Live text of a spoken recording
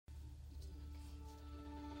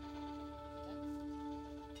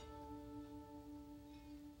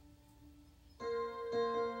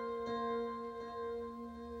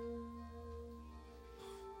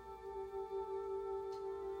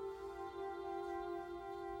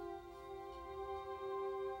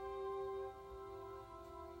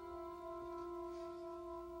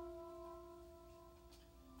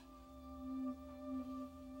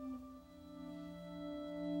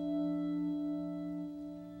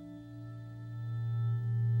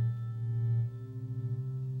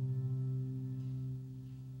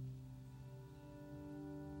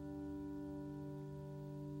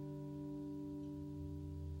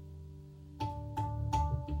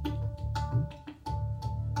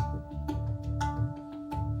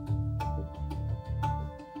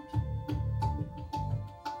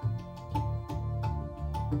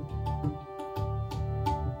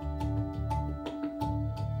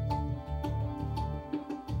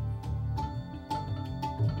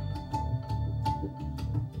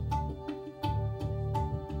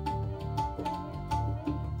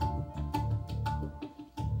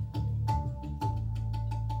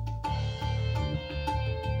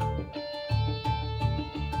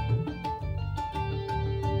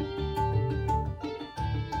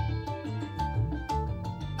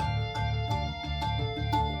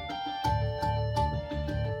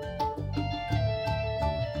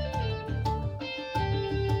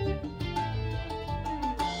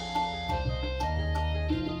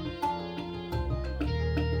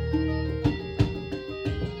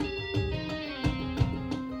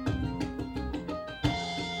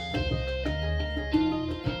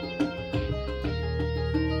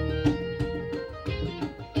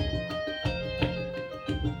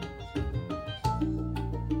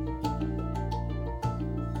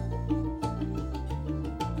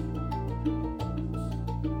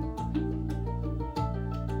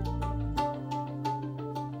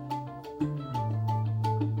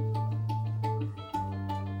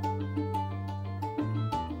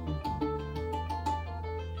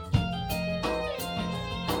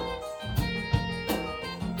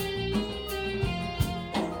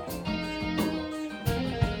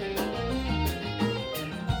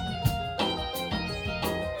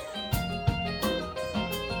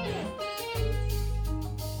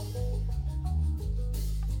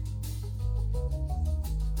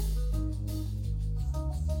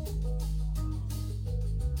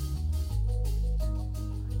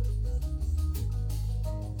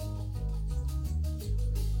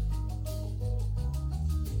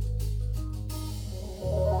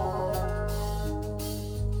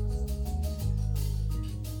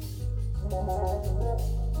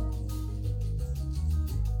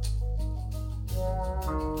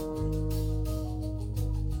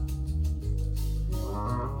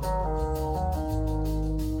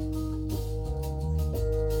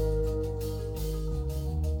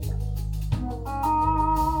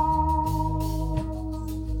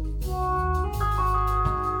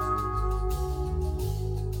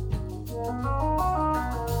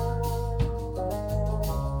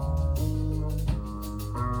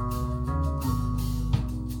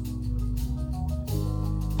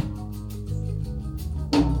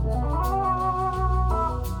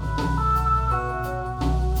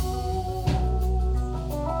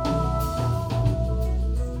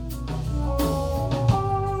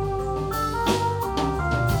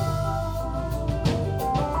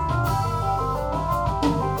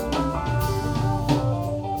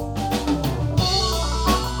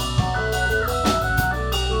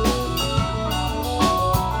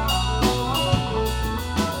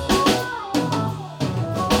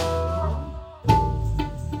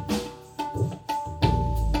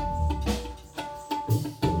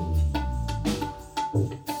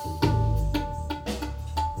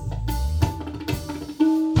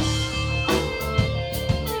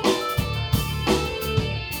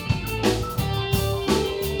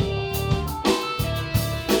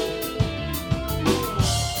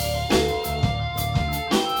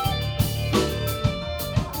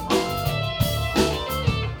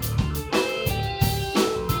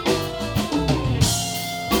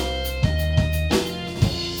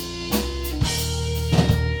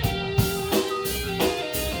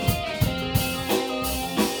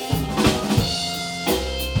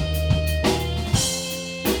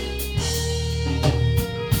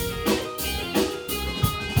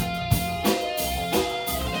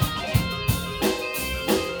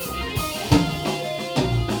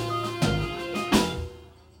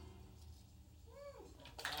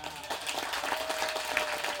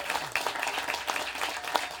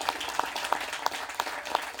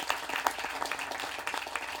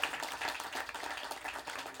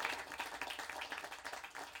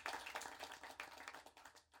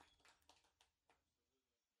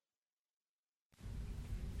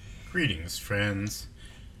Greetings, friends.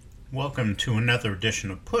 Welcome to another edition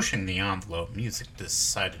of Pushing the Envelope, music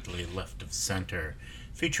decidedly left of center,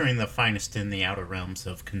 featuring the finest in the outer realms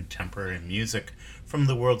of contemporary music from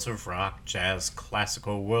the worlds of rock, jazz,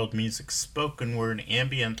 classical, world music, spoken word,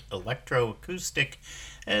 ambient, electroacoustic,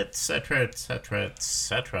 etc., etc.,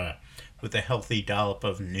 etc., with a healthy dollop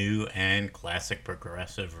of new and classic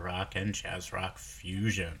progressive rock and jazz rock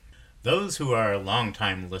fusion. Those who are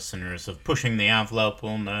longtime listeners of Pushing the Envelope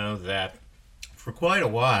will know that for quite a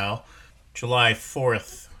while, July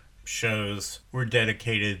 4th shows were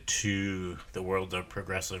dedicated to the world of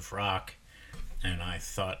progressive rock, and I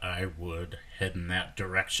thought I would head in that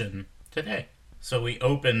direction today. So we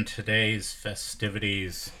open today's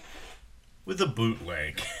festivities with a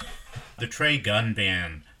bootleg. The Trey Gunn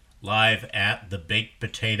Band, live at the Baked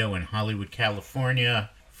Potato in Hollywood, California.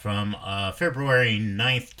 From February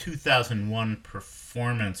 9th, 2001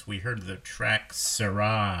 performance, we heard the track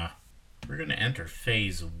Sarah. We're going to enter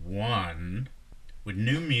phase 1 with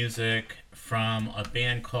new music from a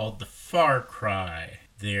band called The Far Cry.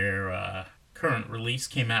 Their current release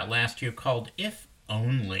came out last year called If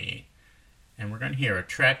Only. And we're going to hear a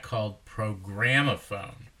track called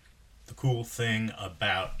Programmophone. The cool thing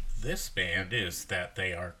about this band is that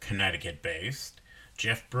they are Connecticut-based.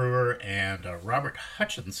 Jeff Brewer and Robert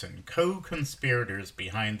Hutchinson, co-conspirators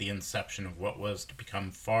behind the inception of what was to become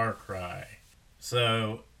Far Cry.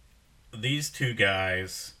 So, these two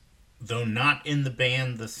guys, though not in the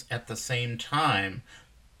band at the same time,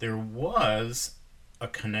 there was a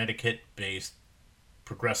Connecticut-based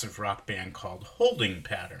progressive rock band called Holding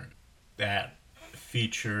Pattern that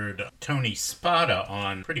featured Tony Spada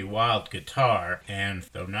on pretty wild guitar, and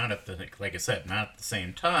though not at the, like I said, not at the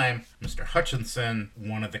same time, Mr. Hutchinson,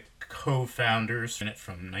 one of the co-founders in it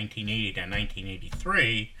from 1980 to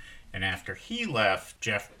 1983, and after he left,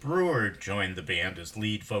 Jeff Brewer joined the band as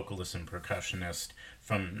lead vocalist and percussionist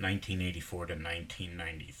from 1984 to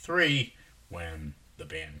 1993, when the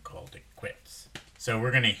band called it quits. So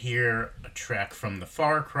we're going to hear a track from The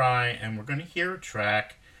Far Cry, and we're going to hear a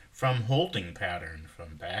track from Holding Pattern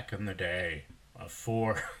from back in the day, a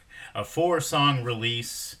four-song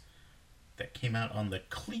release that came out on the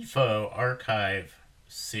Clefo Archive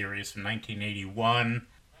series from 1981,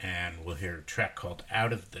 and we'll hear a track called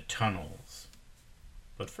Out of the Tunnels.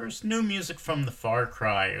 But first, new music from The Far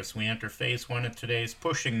Cry as we enter phase 1 of today's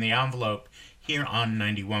Pushing the Envelope here on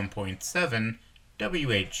 91.7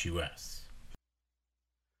 WHUS.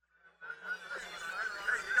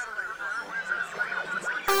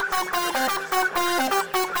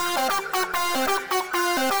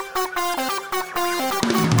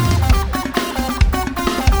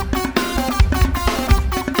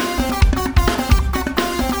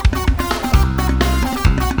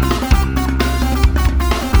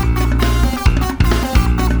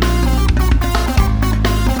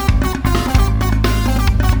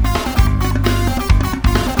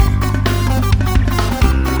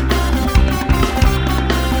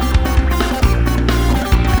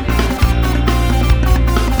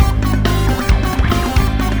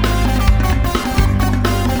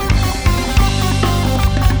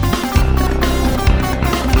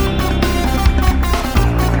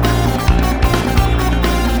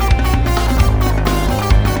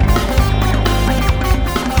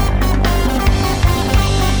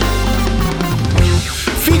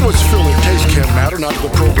 Not the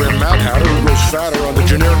program Mad Hatter who grows fatter on the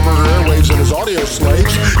generic murder airwaves and his audio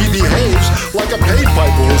slaves. He behaves like a paid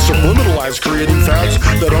piper with subliminalized creating fads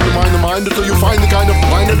that undermine the mind until you find the kind of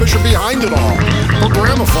blind ambition behind it all.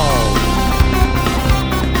 Programophone.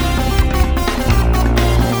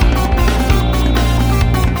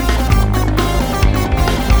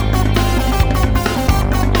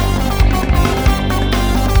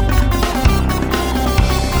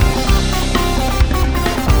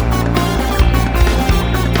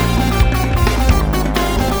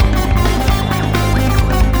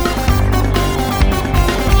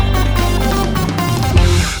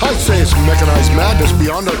 It's mechanized madness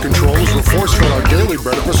beyond our controls. We're force-fed our daily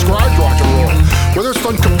bread of prescribed rock and roll. Whether it's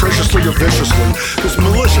done capriciously or viciously, this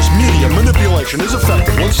malicious media manipulation is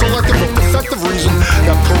effective when selective of defective reason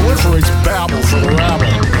that proliferates babble for the rabble.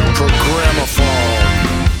 Programophone.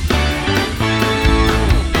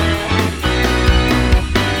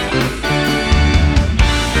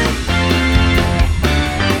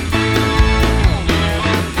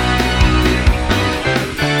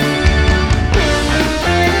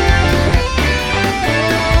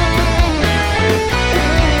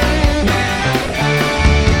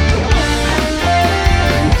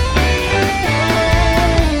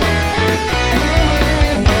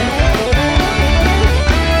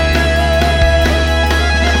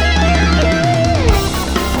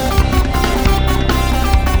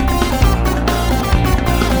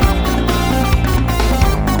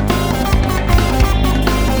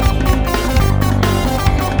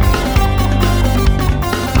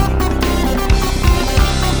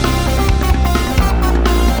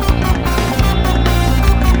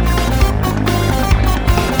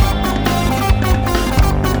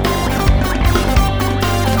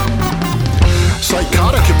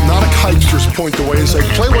 Point the way and say,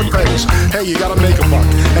 play what pays. Hey, you gotta make a buck,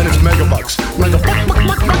 and it's megabucks. Like a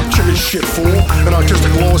buck, chicken shit, fool. An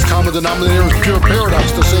artistic lowest common denominator is pure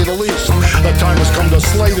paradox, to say the least. That time has come to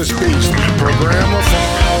slay this beast.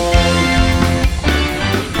 Programophone.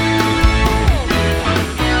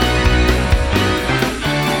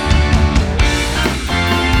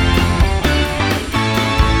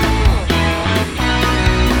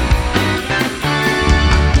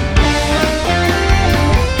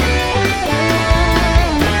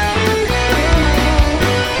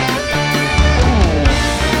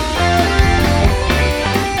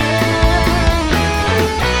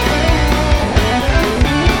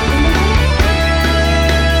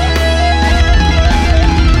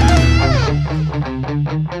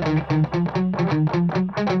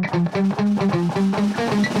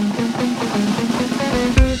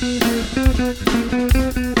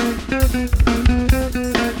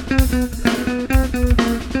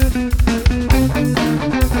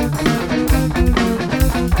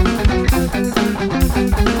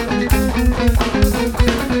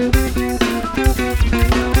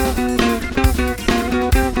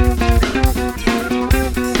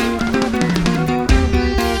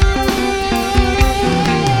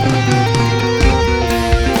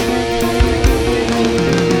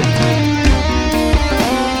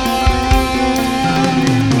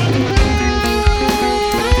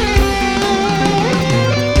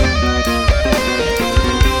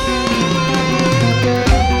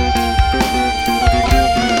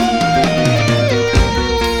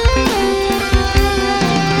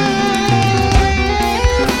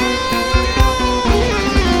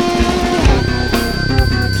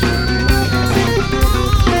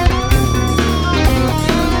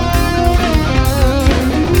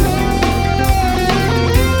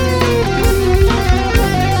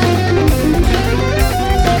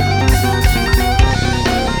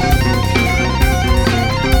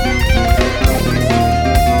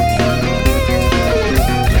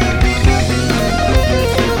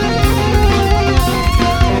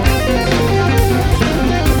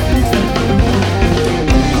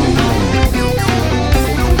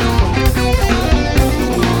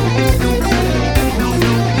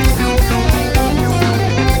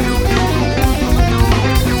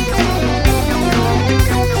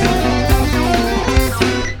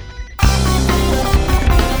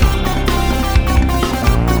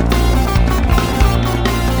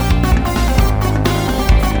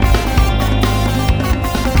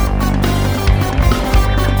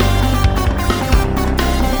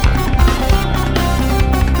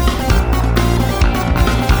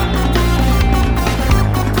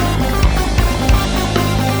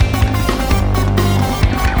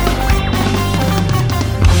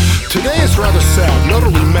 Today it's rather sad and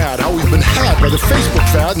utterly mad how we've been had by the Facebook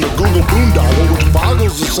fad and the Google boondoggle, which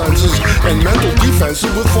boggles the senses and mental defenses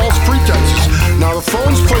with false pretenses. Now the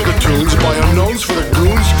phones play the tunes by unknowns for the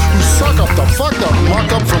goons who suck up the fucked up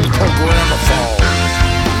muck up from programmaphone.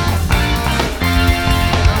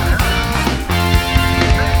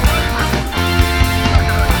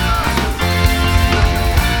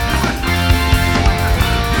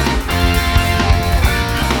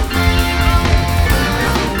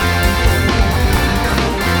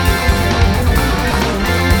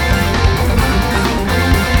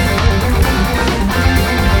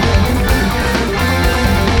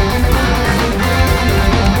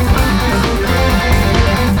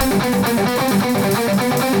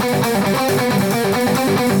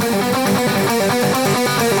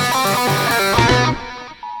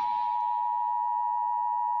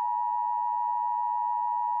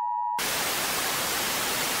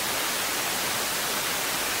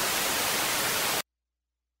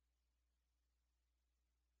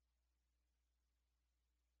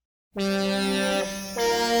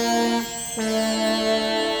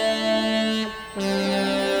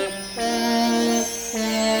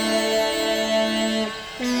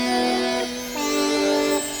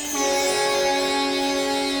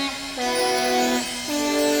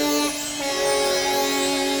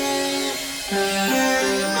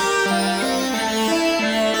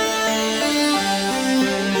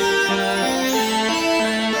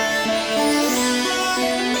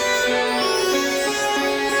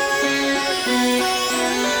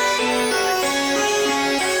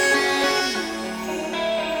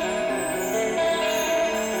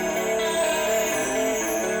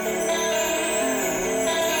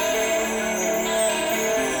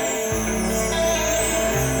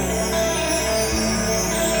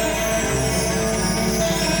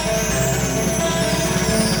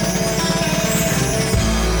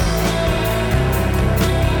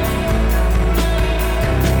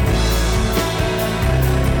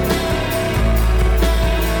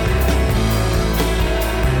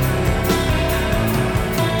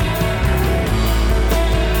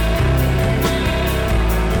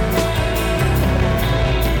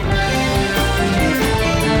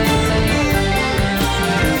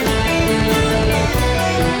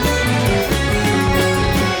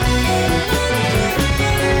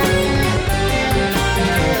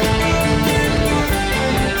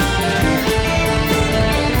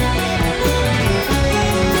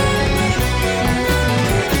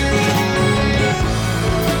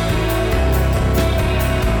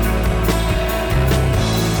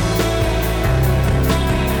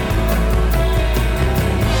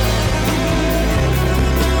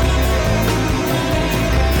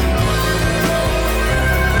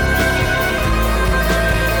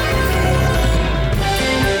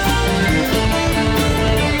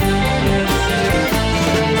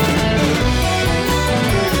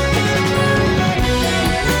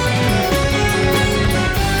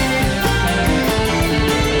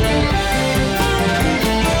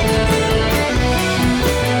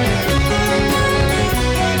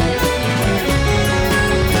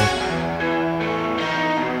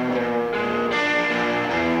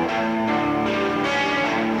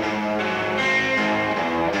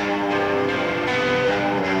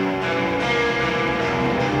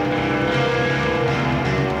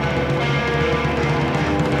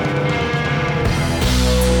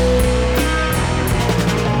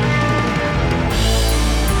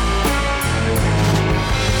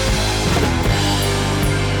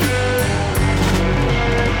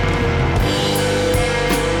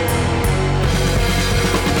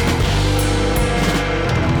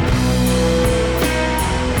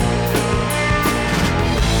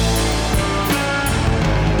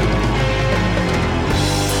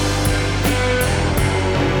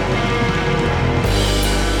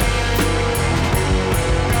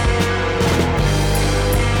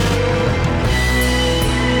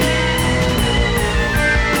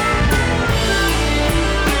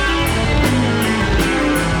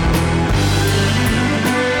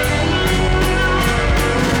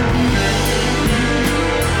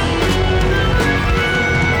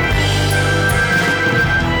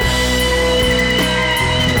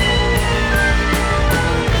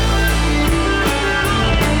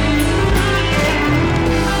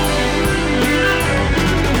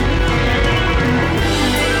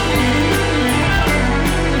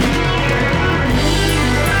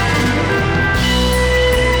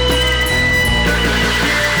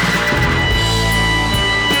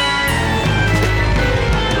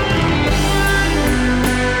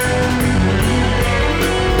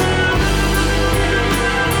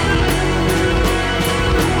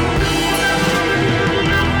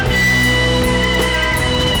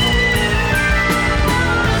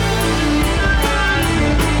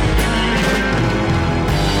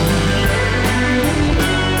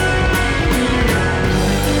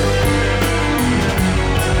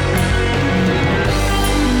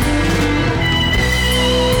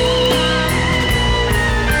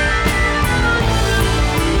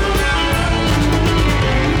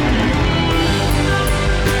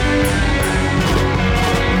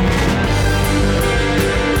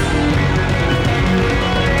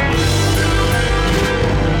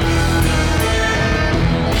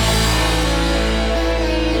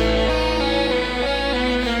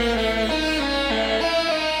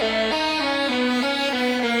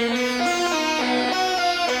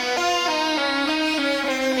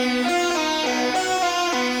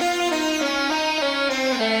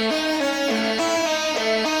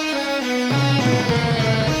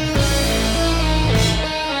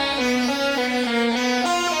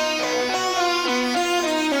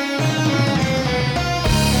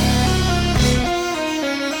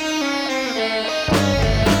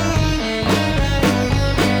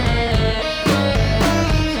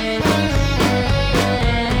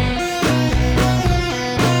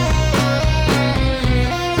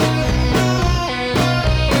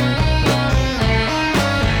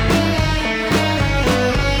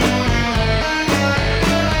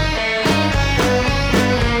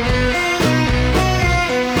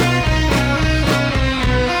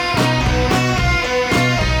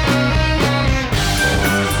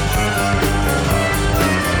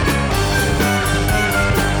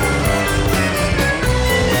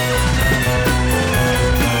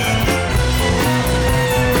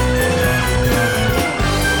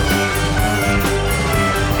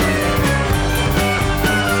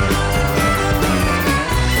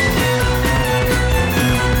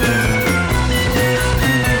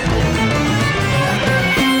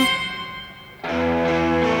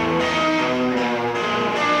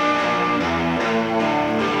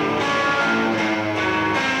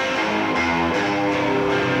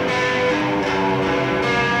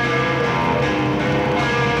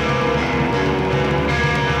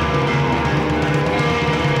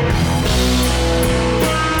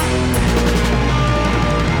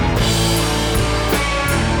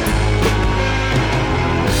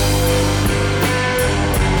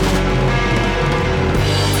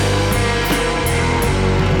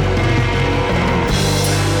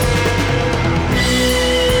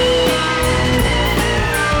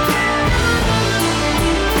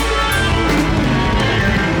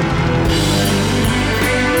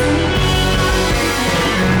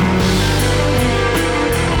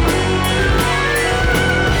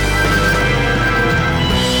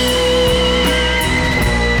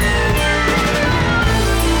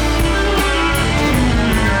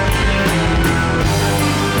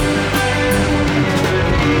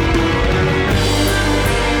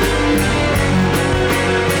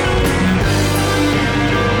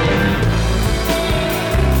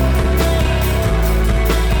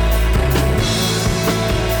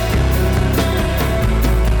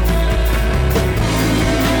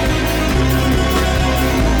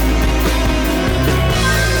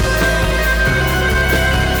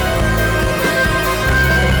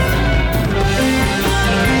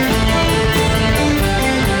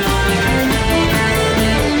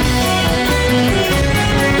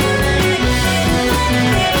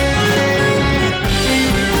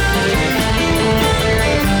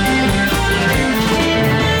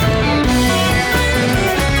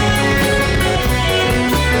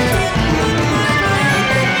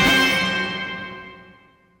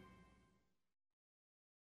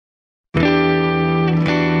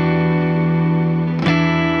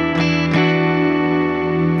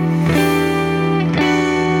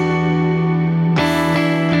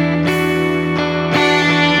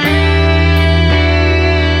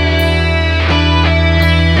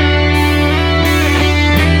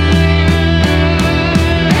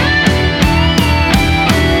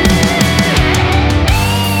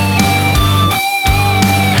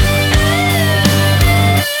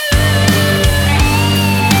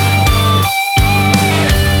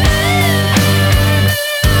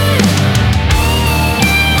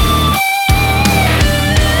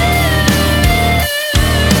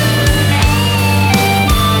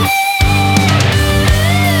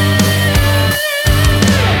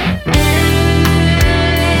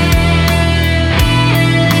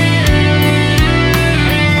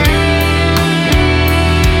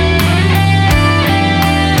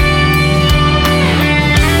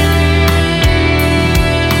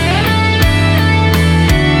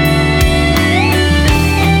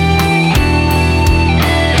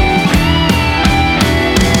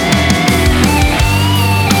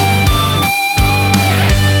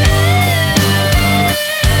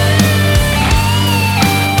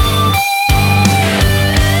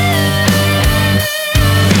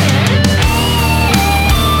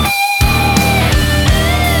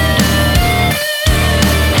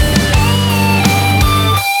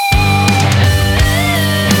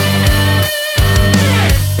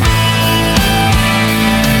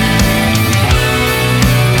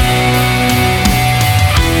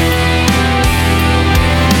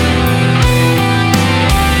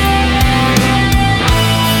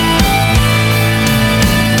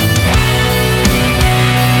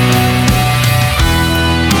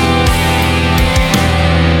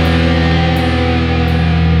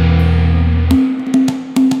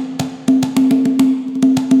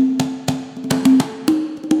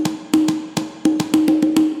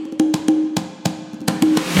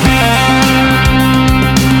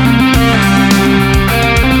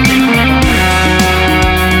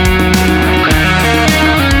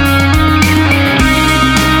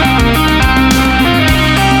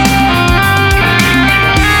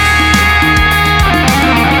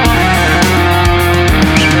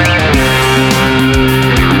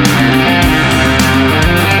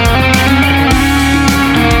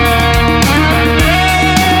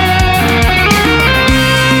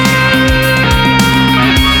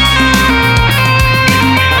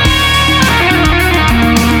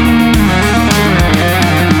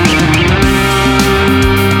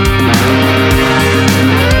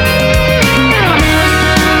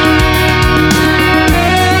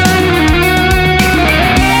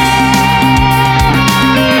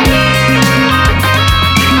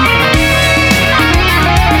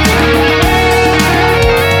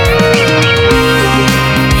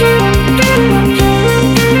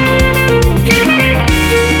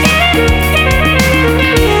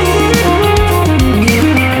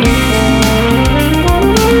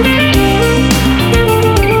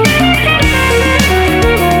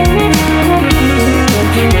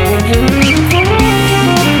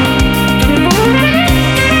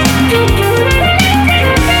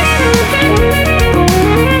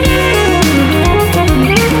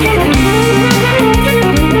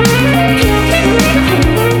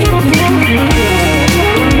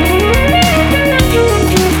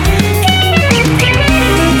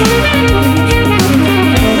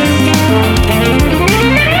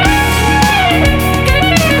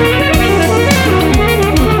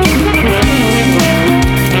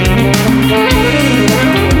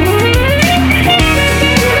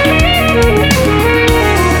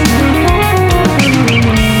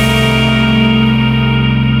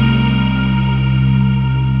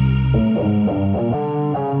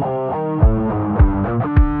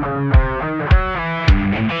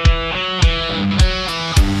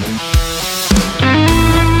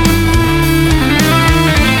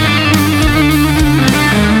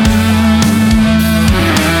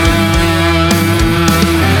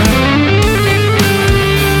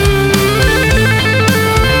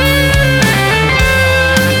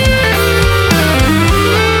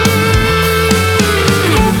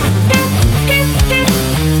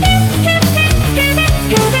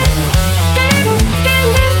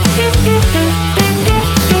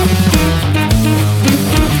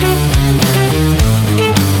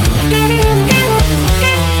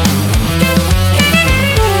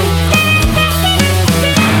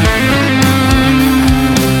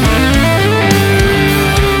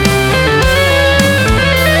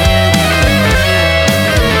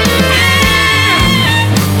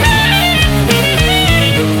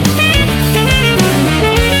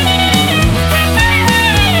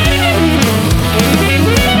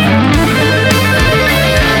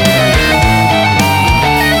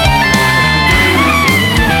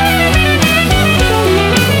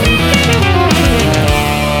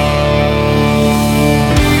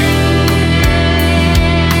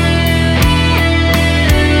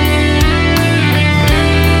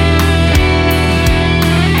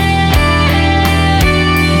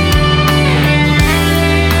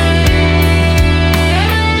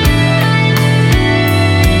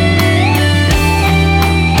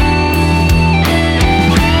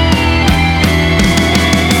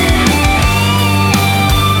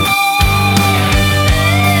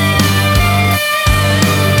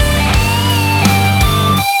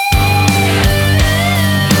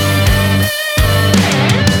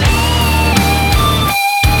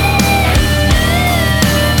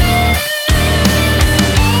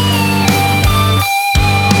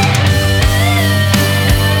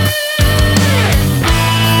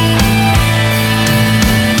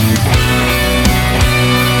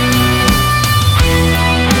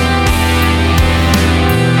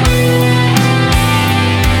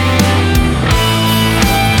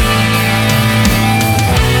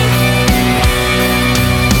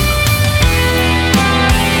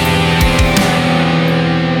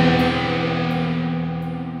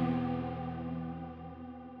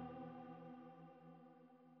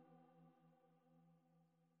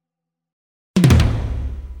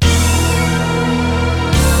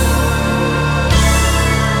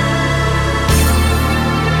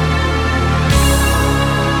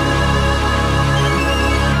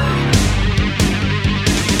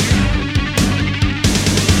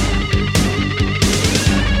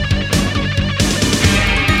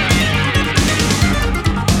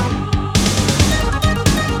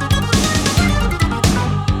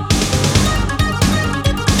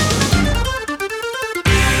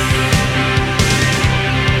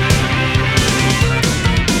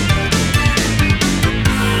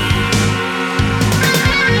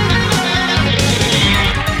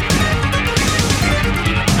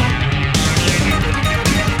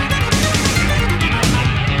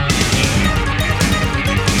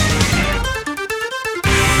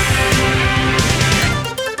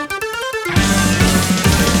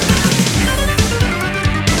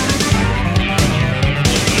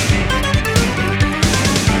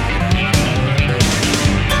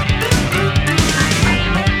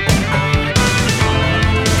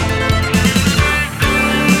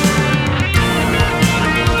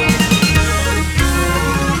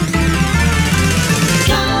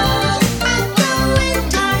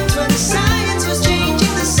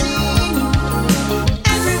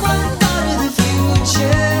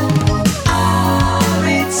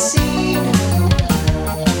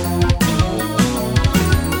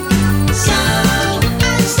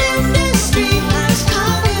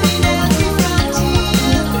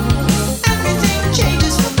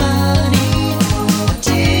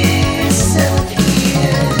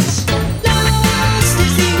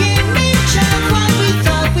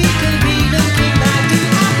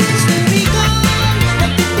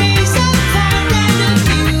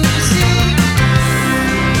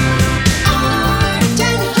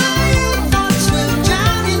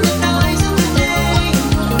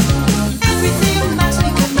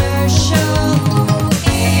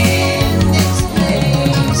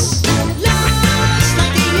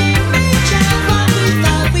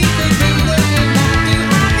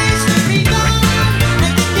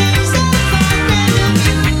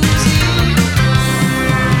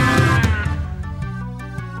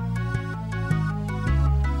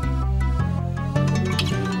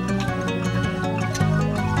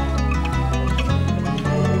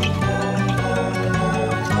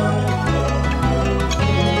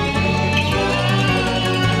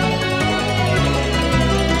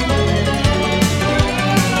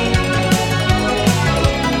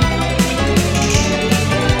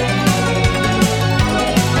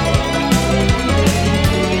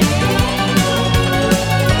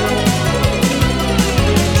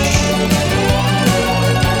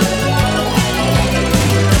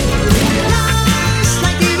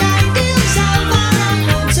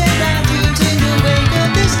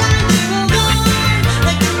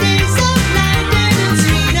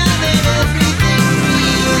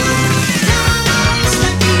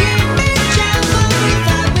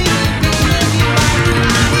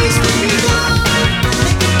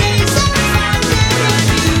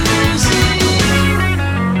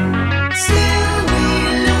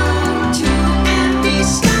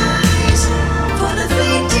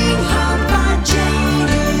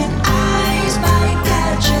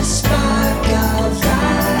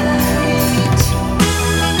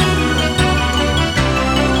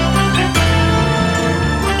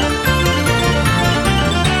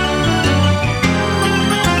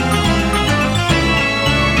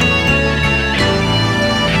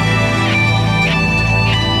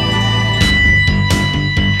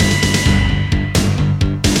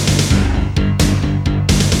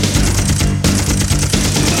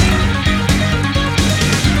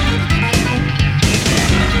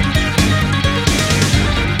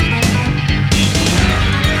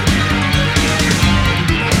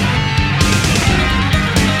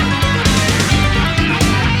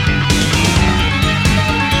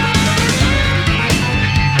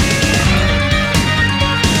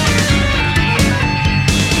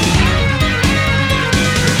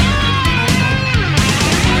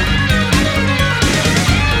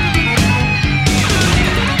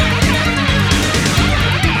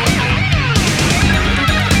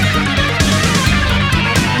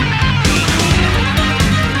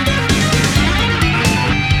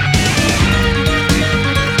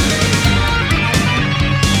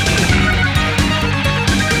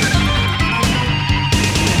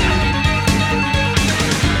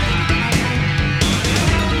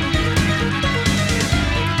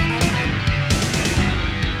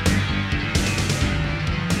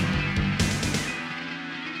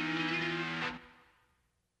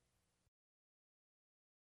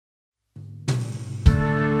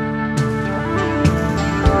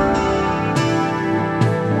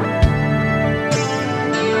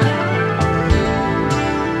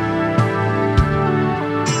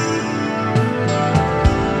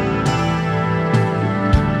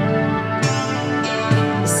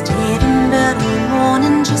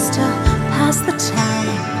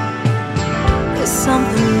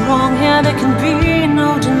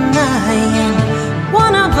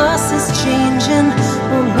 else is changing,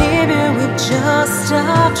 or maybe we just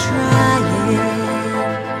stopped trying.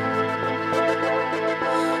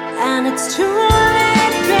 And it's too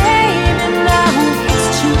late, baby, now it's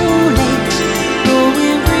too late. But we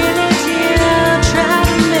really did try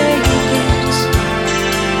to make it.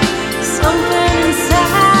 Something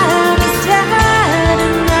inside is dead,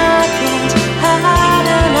 and I can't hide,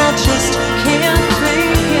 and I just can't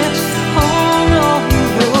fake it. Oh no,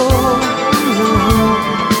 no, no.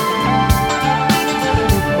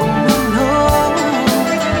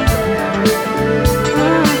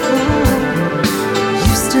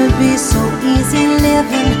 Be so easy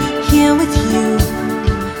living here with you.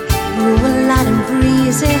 You were light and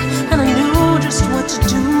breezy, and I knew just what to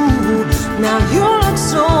do. Now you look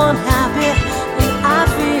so unhappy, and I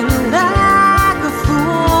feel like a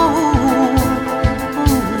fool.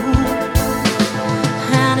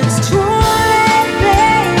 And it's too late,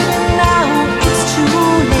 baby, now it's too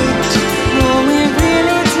late. No, we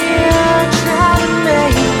really did try to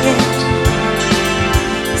make it.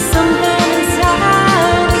 Something inside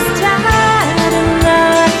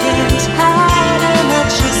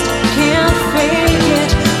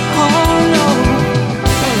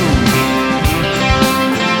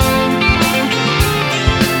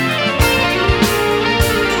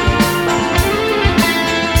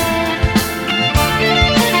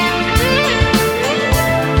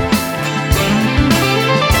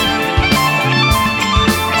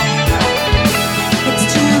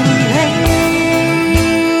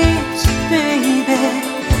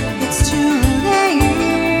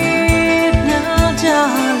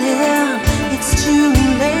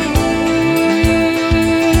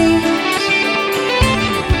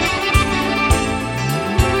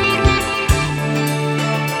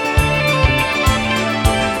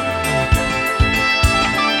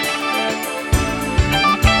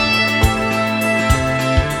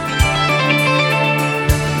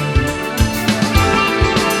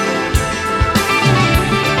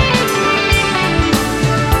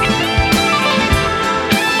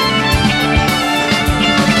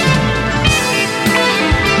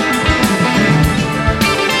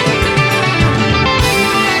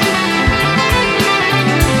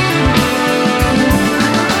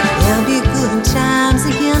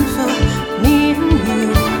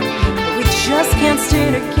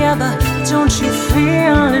don't you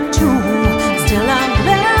feel it too? Still I'm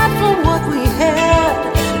glad for what we had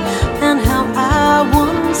and how I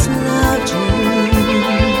once loved you.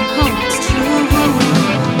 Oh, it's true,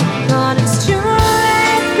 but it's too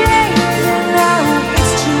late, baby, now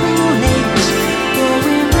it's too late. But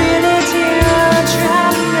we really did try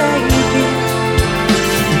to make it.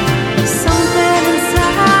 Something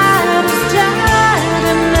inside is dead,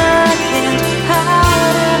 and I can't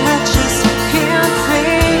hide, and I just can't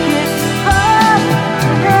fake it.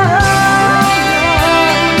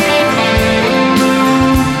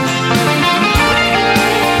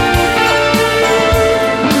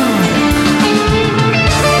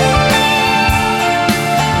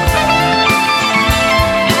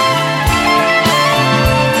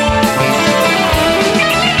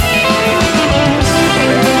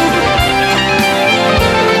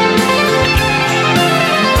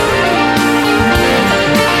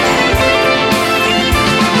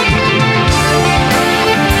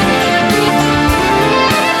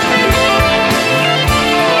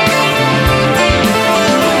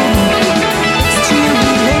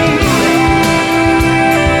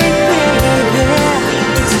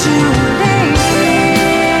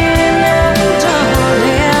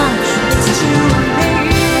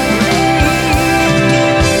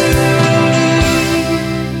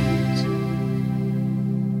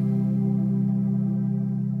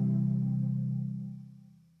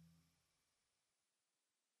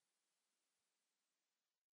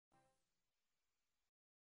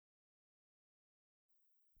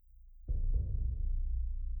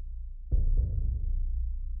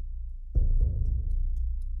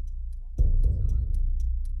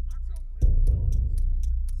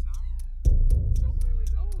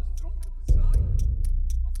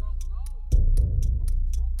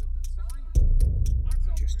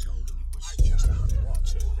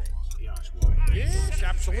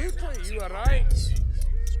 Absolutely, you are right.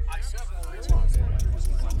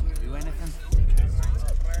 Do anything?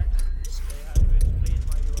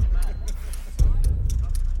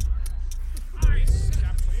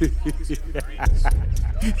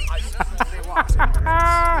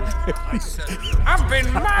 I've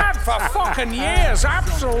been mad for fucking years,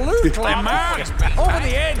 absolutely mad. Over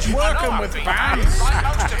the edge working with bands.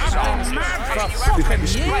 I've been mad for fucking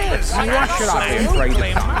years. Why should I be afraid of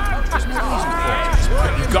that?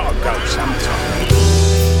 You've got to go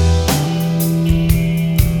sometime.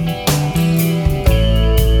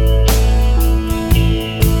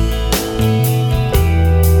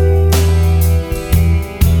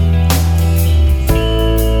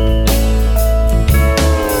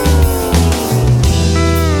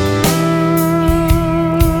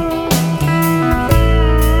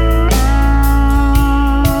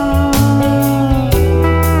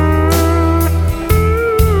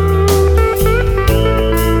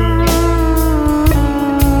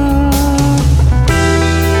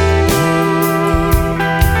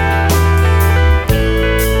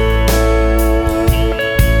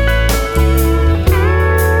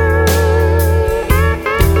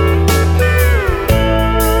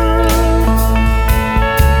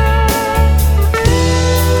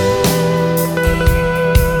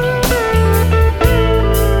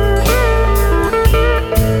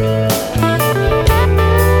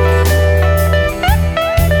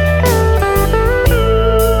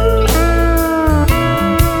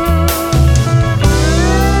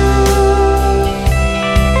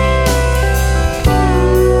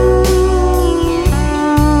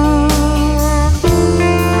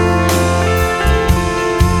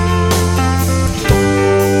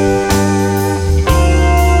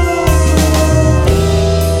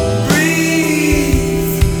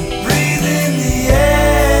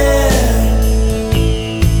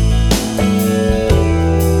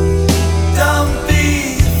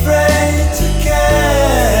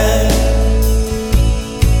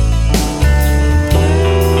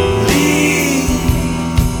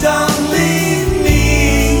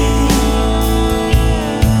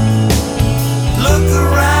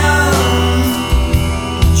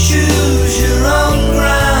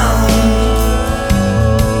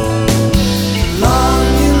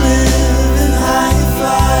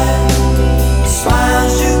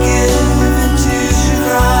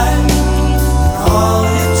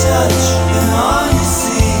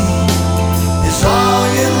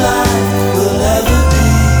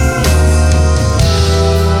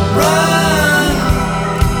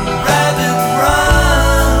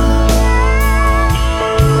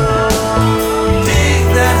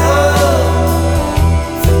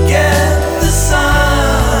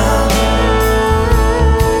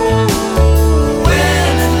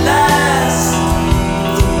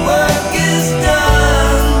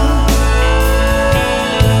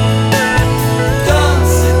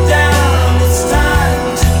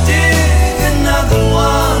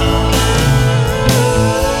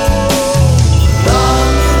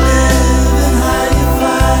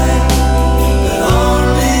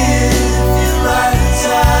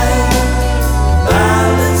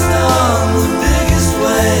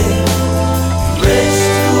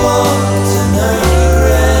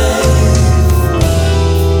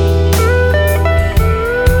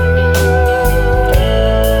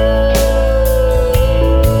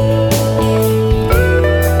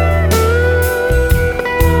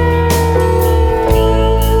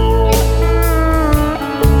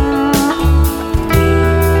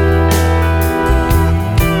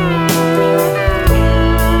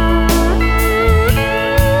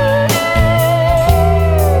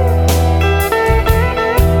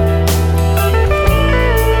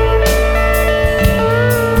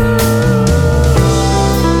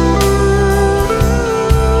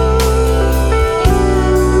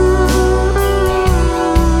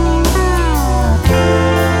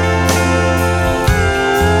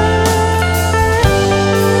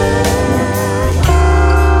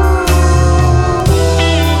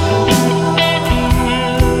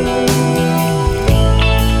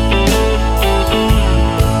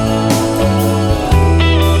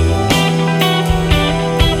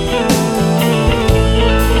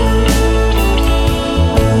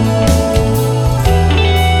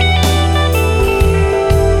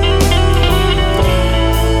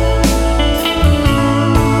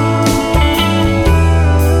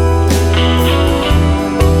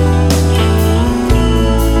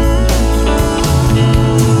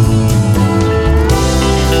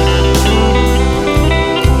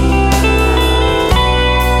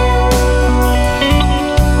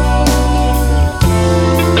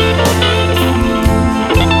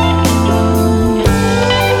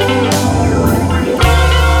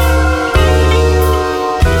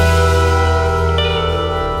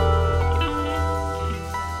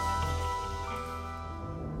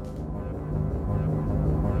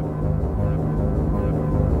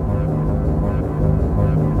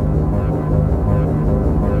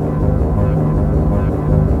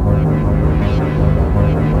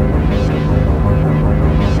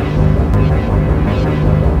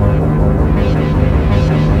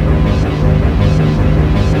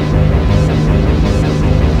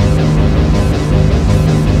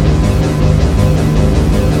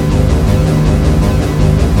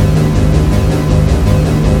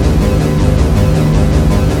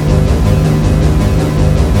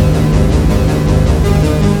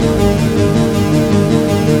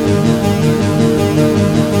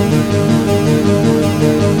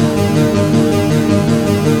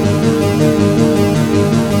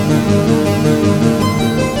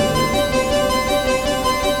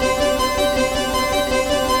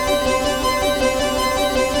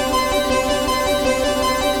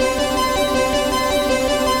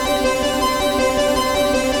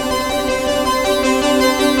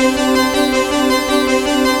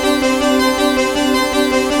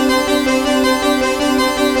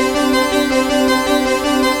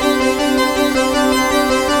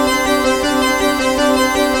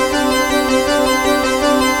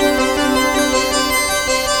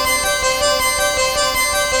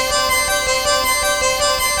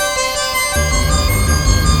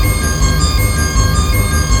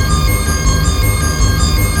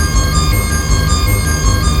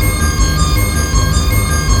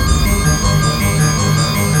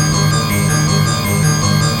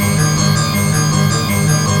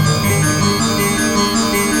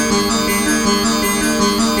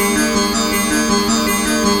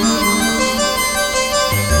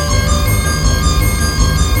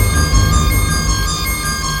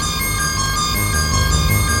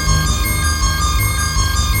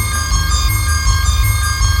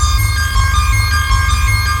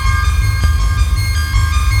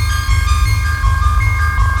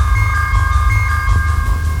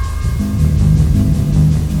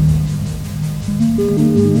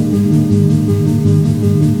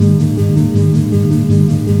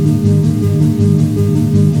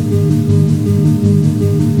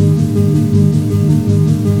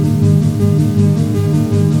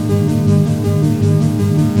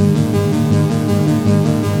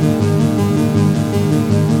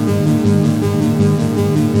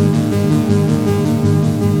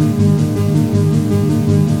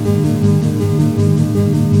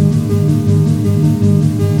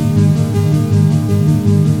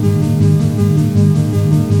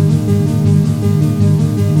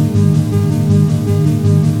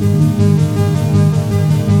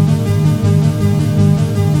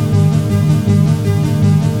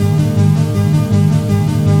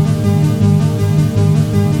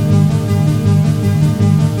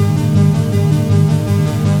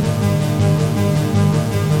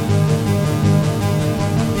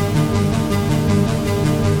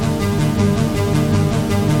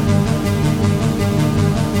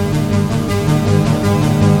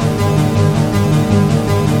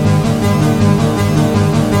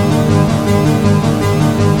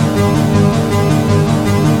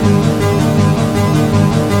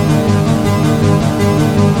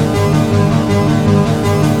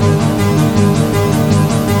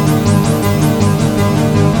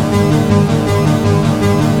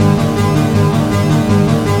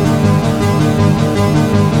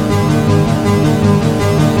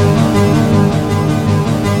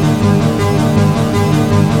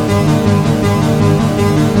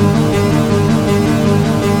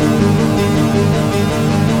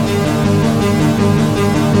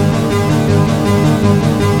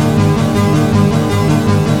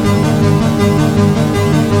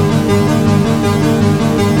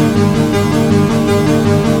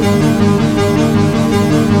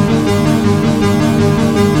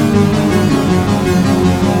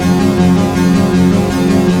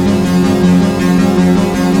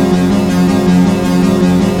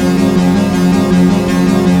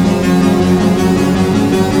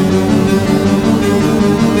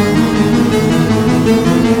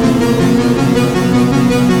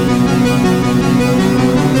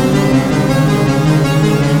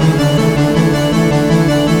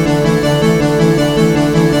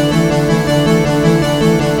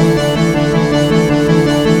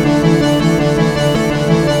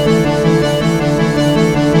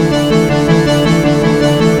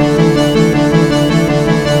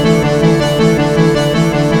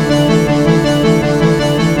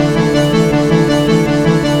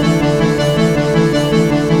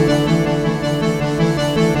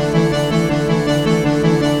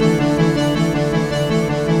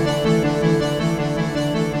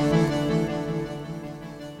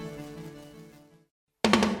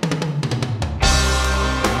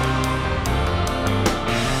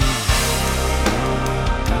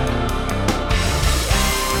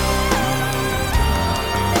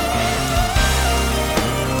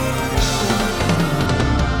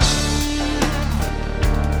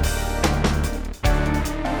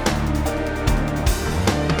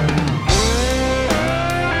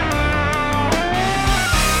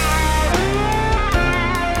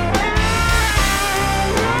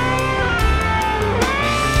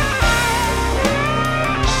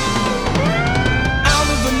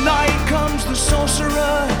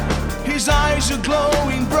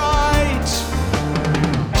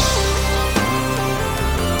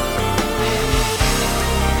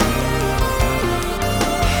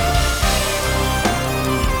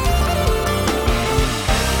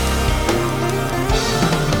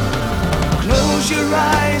 Close your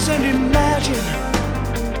eyes and imagine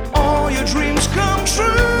all your dreams come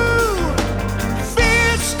true.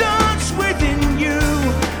 Fear starts within you,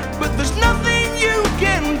 but there's nothing you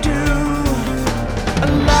can do. A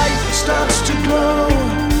light starts to glow,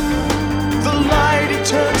 the light it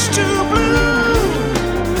turns to blue.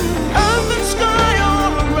 Earth and sky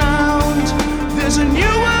all around, there's a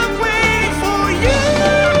new world waiting for you.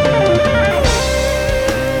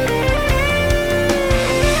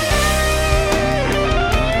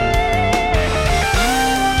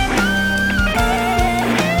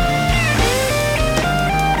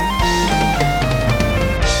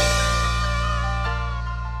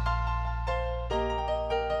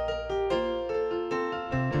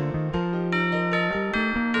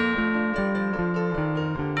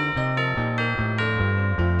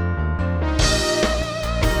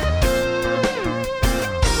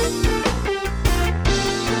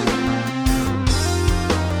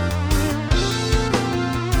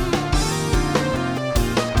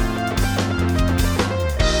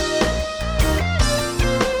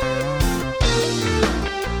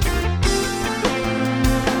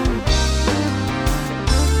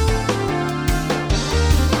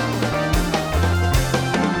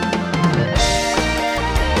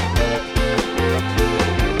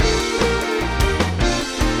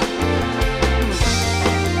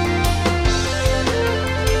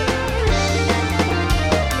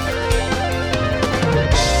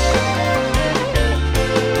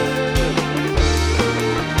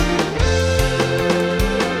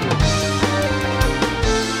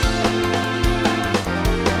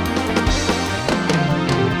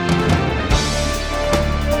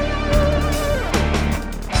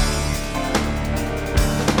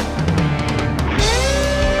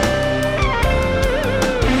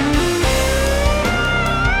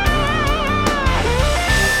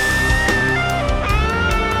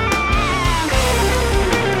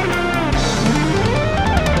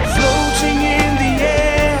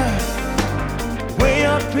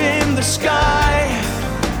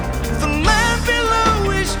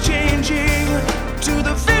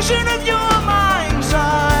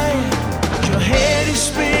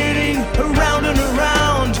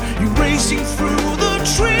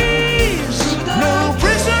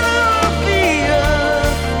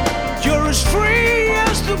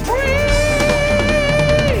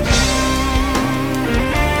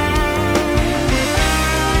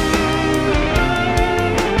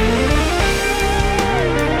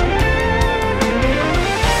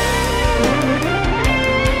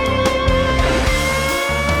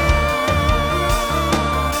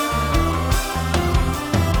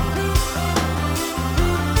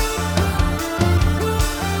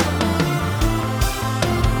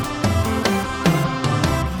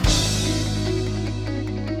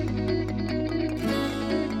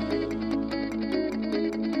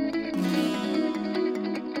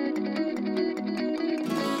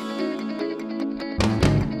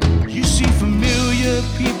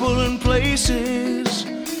 People and places,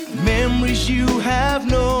 memories you have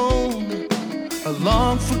known, a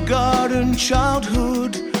long forgotten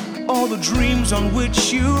childhood, all the dreams on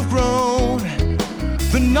which you've grown.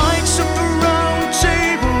 The nights of the round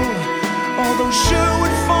table, all those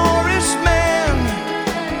Sherwood Forest men,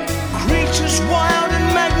 creatures wild and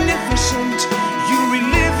magnificent, you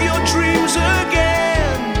relive your dreams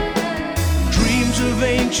again. Dreams of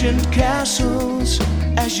ancient castles,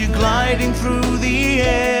 as you're gliding through the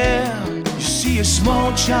air, you see a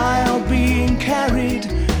small child being carried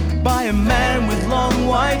by a man with long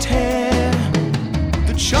white hair.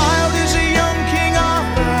 The child is a young King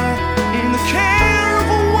Arthur in the care of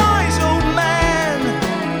a wise old man.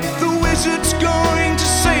 The wizard's going to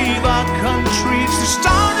save our country, it's the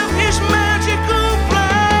start of his magical plan.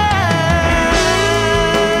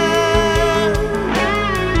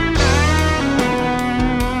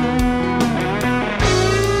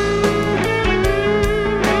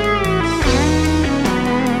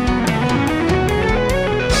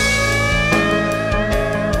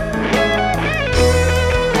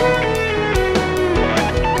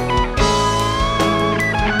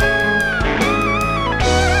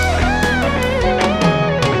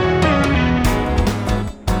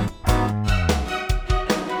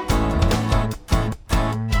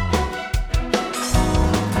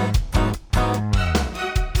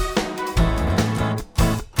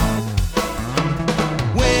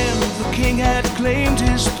 Claimed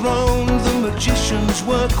his throne, the magician's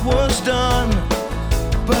work was done.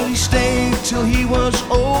 But he stayed till he was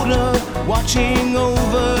older, watching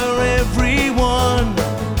over everyone.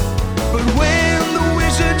 But when the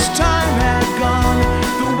wizard's time had gone,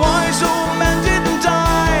 the wise old man didn't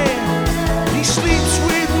die. He sleeps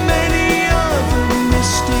with many others.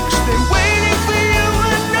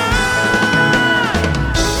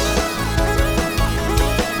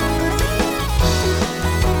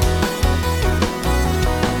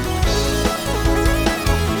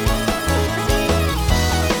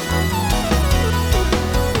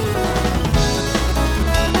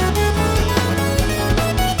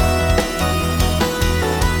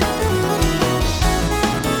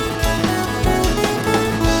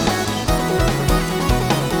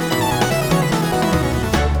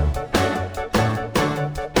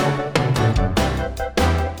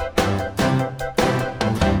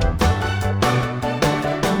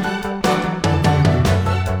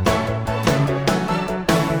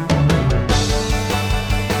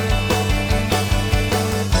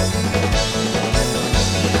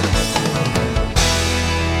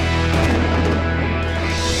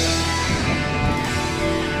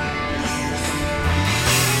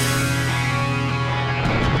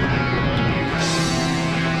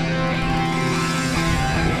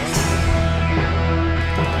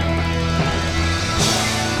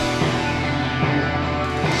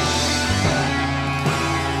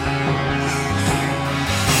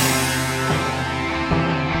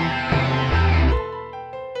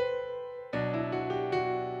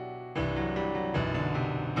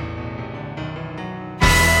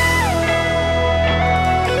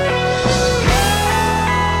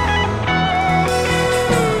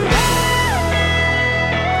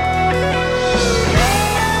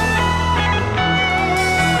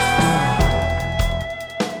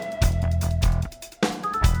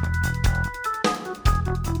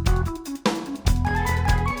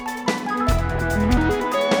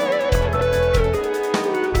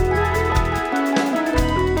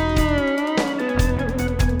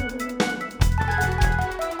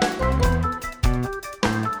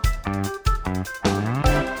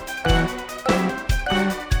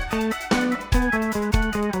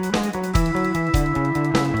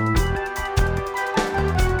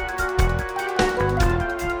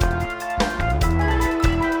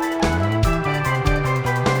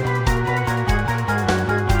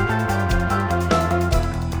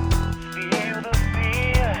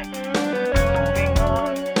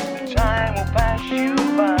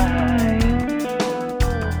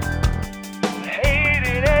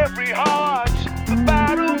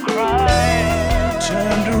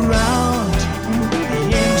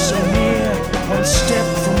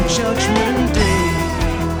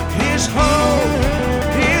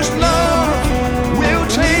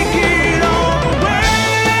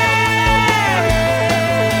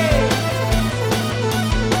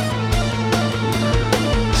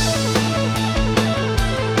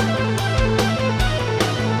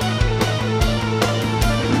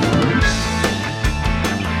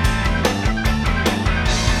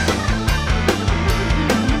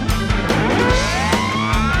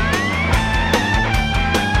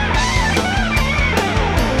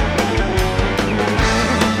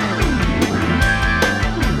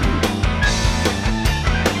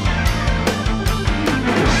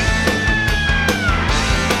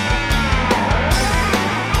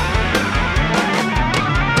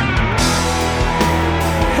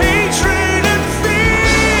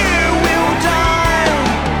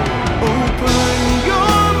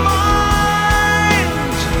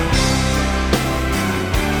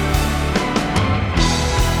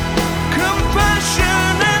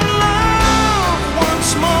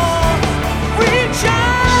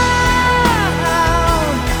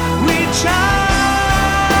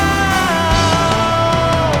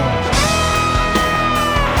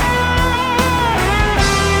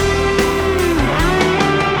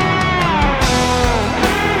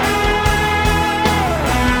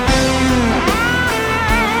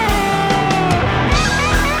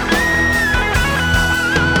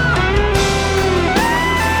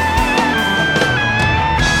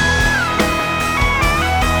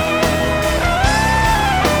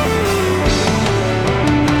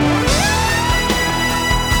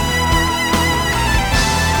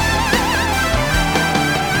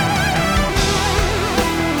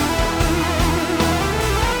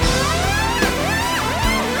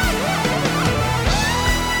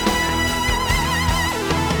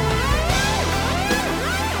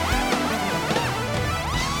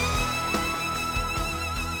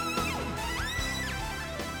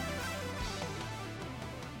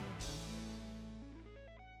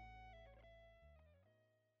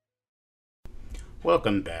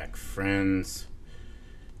 Welcome back, friends.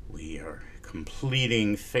 We are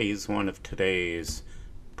completing phase one of today's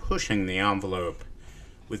Pushing the Envelope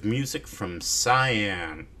with music from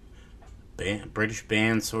Cyan, British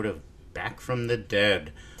band sort of back from the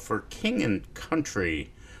dead, for King and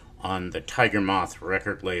Country on the Tiger Moth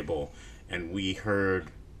record label. And we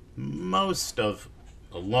heard most of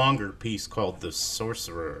a longer piece called The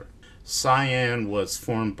Sorcerer. Cyan was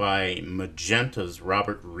formed by Magenta's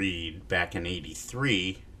Robert Reed back in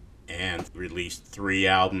 '83 and released 3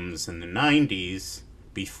 albums in the '90s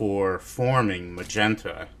before forming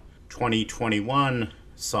Magenta. 2021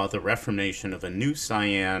 saw the reformation of a new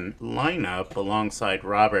Cyan lineup alongside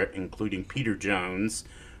Robert, including Peter Jones,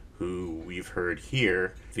 who we've heard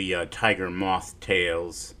here via Tiger Moth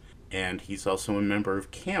Tales, and he's also a member of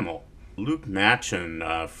Camel. Luke Machen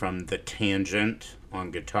from The Tangent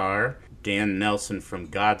on guitar, Dan Nelson from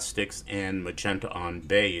Godsticks, and Magenta on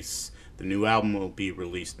bass. The new album will be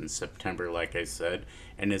released in September, like I said,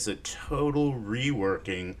 and is a total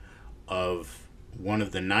reworking of one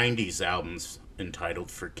of the 90s albums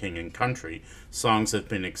entitled For King and Country. Songs have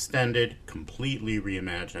been extended, completely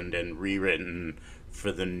reimagined, and rewritten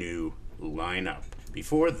for the new lineup.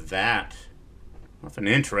 Before that, off an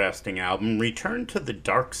interesting album, Return to the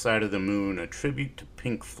Dark Side of the Moon, a tribute to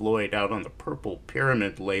Pink Floyd out on the Purple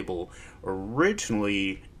Pyramid label,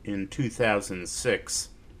 originally in 2006.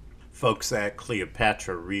 Folks at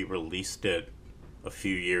Cleopatra re-released it a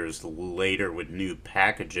few years later with new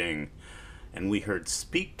packaging, and we heard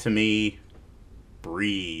Speak to Me,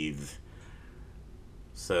 Breathe.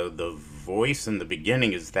 So the voice in the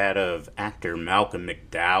beginning is that of actor Malcolm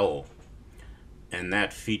McDowell, and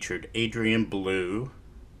that featured Adrian Blue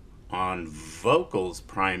on vocals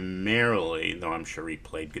primarily, though I'm sure he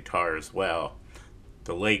played guitar as well.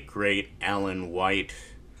 The late great Alan White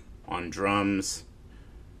on drums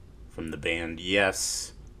from the band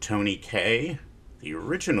Yes, Tony Kaye, the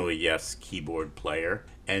original Yes keyboard player,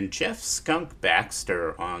 and Jeff Skunk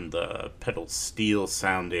Baxter on the pedal steel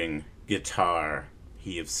sounding guitar.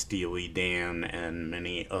 He of Steely Dan and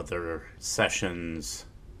many other sessions.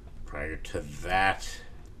 Prior to that,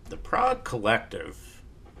 the Prog Collective,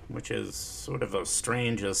 which is sort of a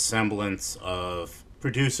strange semblance of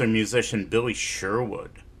producer-musician Billy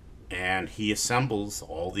Sherwood. And he assembles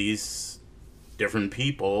all these different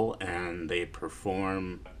people, and they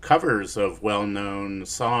perform covers of well-known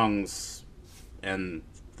songs. And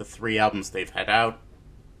the 3 albums they've had out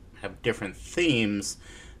have different themes.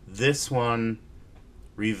 This one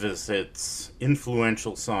revisits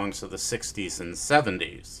influential songs of the 60s and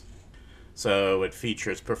 70s. So it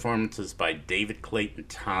features performances by David Clayton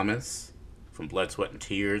Thomas from Blood, Sweat and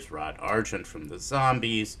Tears, Rod Argent from The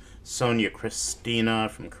Zombies, Sonia Christina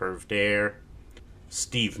from Curved Air,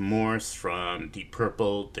 Steve Morse from Deep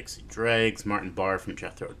Purple, Dixie Dregs, Martin Barr from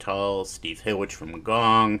Jethro Tull, Steve Hillwich from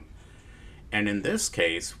Gong. And in this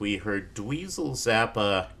case, we heard Dweezil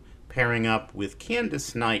Zappa pairing up with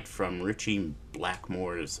Candice Knight from Richie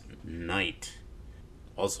Blackmore's Night,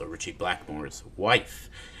 also Richie Blackmore's wife.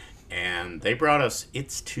 And they brought us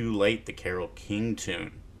It's Too Late, the Carole King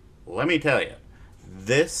tune. Let me tell you,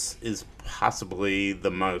 this is possibly the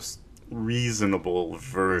most reasonable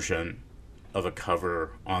version of a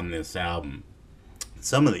cover on this album.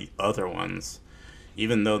 Some of the other ones,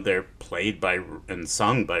 even though they're played by and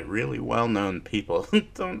sung by really well-known people,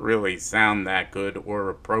 don't really sound that good or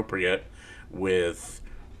appropriate with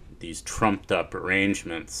these trumped-up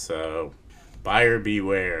arrangements. So buyer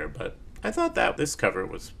beware. But I thought that this cover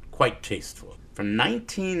was quite tasteful. From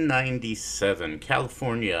 1997,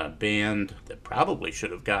 California, a band that probably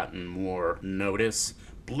should have gotten more notice,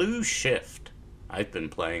 Blue Shift. I've been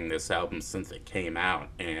playing this album since it came out,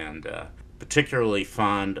 and particularly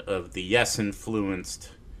fond of the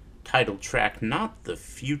Yes-influenced title track, Not the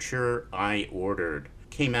Future I Ordered.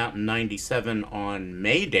 Came out in 97 on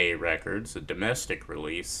Mayday Records, a domestic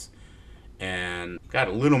release, and got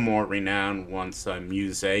a little more renown once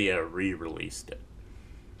Musea re-released it.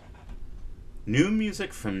 New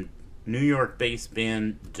music from New York-based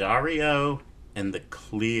band Dario and the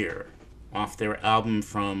Clear, off their album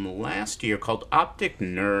from last year called Optic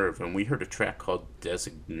Nerve, and we heard a track called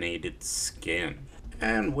Designated Skin.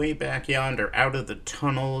 And way back yonder, Out of the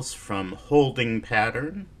Tunnels from Holding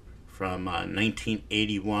Pattern, from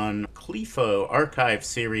 1981 Clefo Archive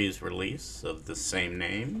series release of the same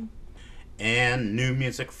name. And new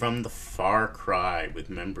music from The Far Cry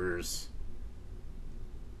with members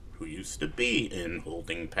who used to be in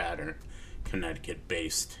Holding Pattern,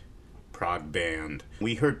 Connecticut-based prog band.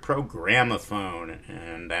 We heard Programmophone,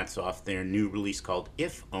 and that's off their new release called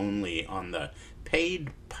If Only on the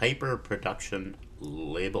Paid Piper Production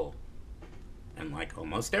label. and like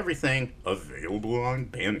almost everything, available on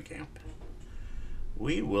Bandcamp.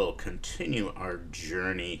 We will continue our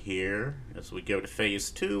journey here as we go to Phase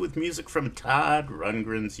 2 with music from Todd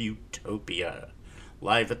Rundgren's Utopia,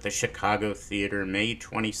 live at the Chicago Theater, May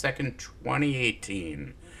 22nd,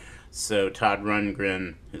 2018. So Todd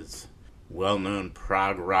Rundgren, his well-known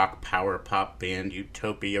prog rock power pop band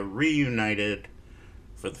Utopia, reunited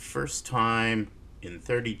for the first time in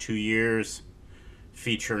 32 years,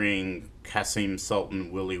 featuring Kasim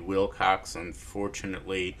Sultan, Willie Wilcox.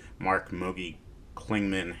 Unfortunately, Mark Mogi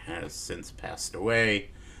Klingman has since passed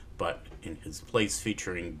away, but in his place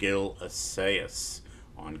featuring Gil Assayas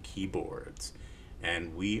on keyboards.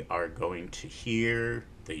 And we are going to hear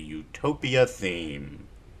the Utopia theme.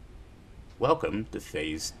 Welcome to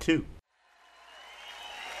Phase 2.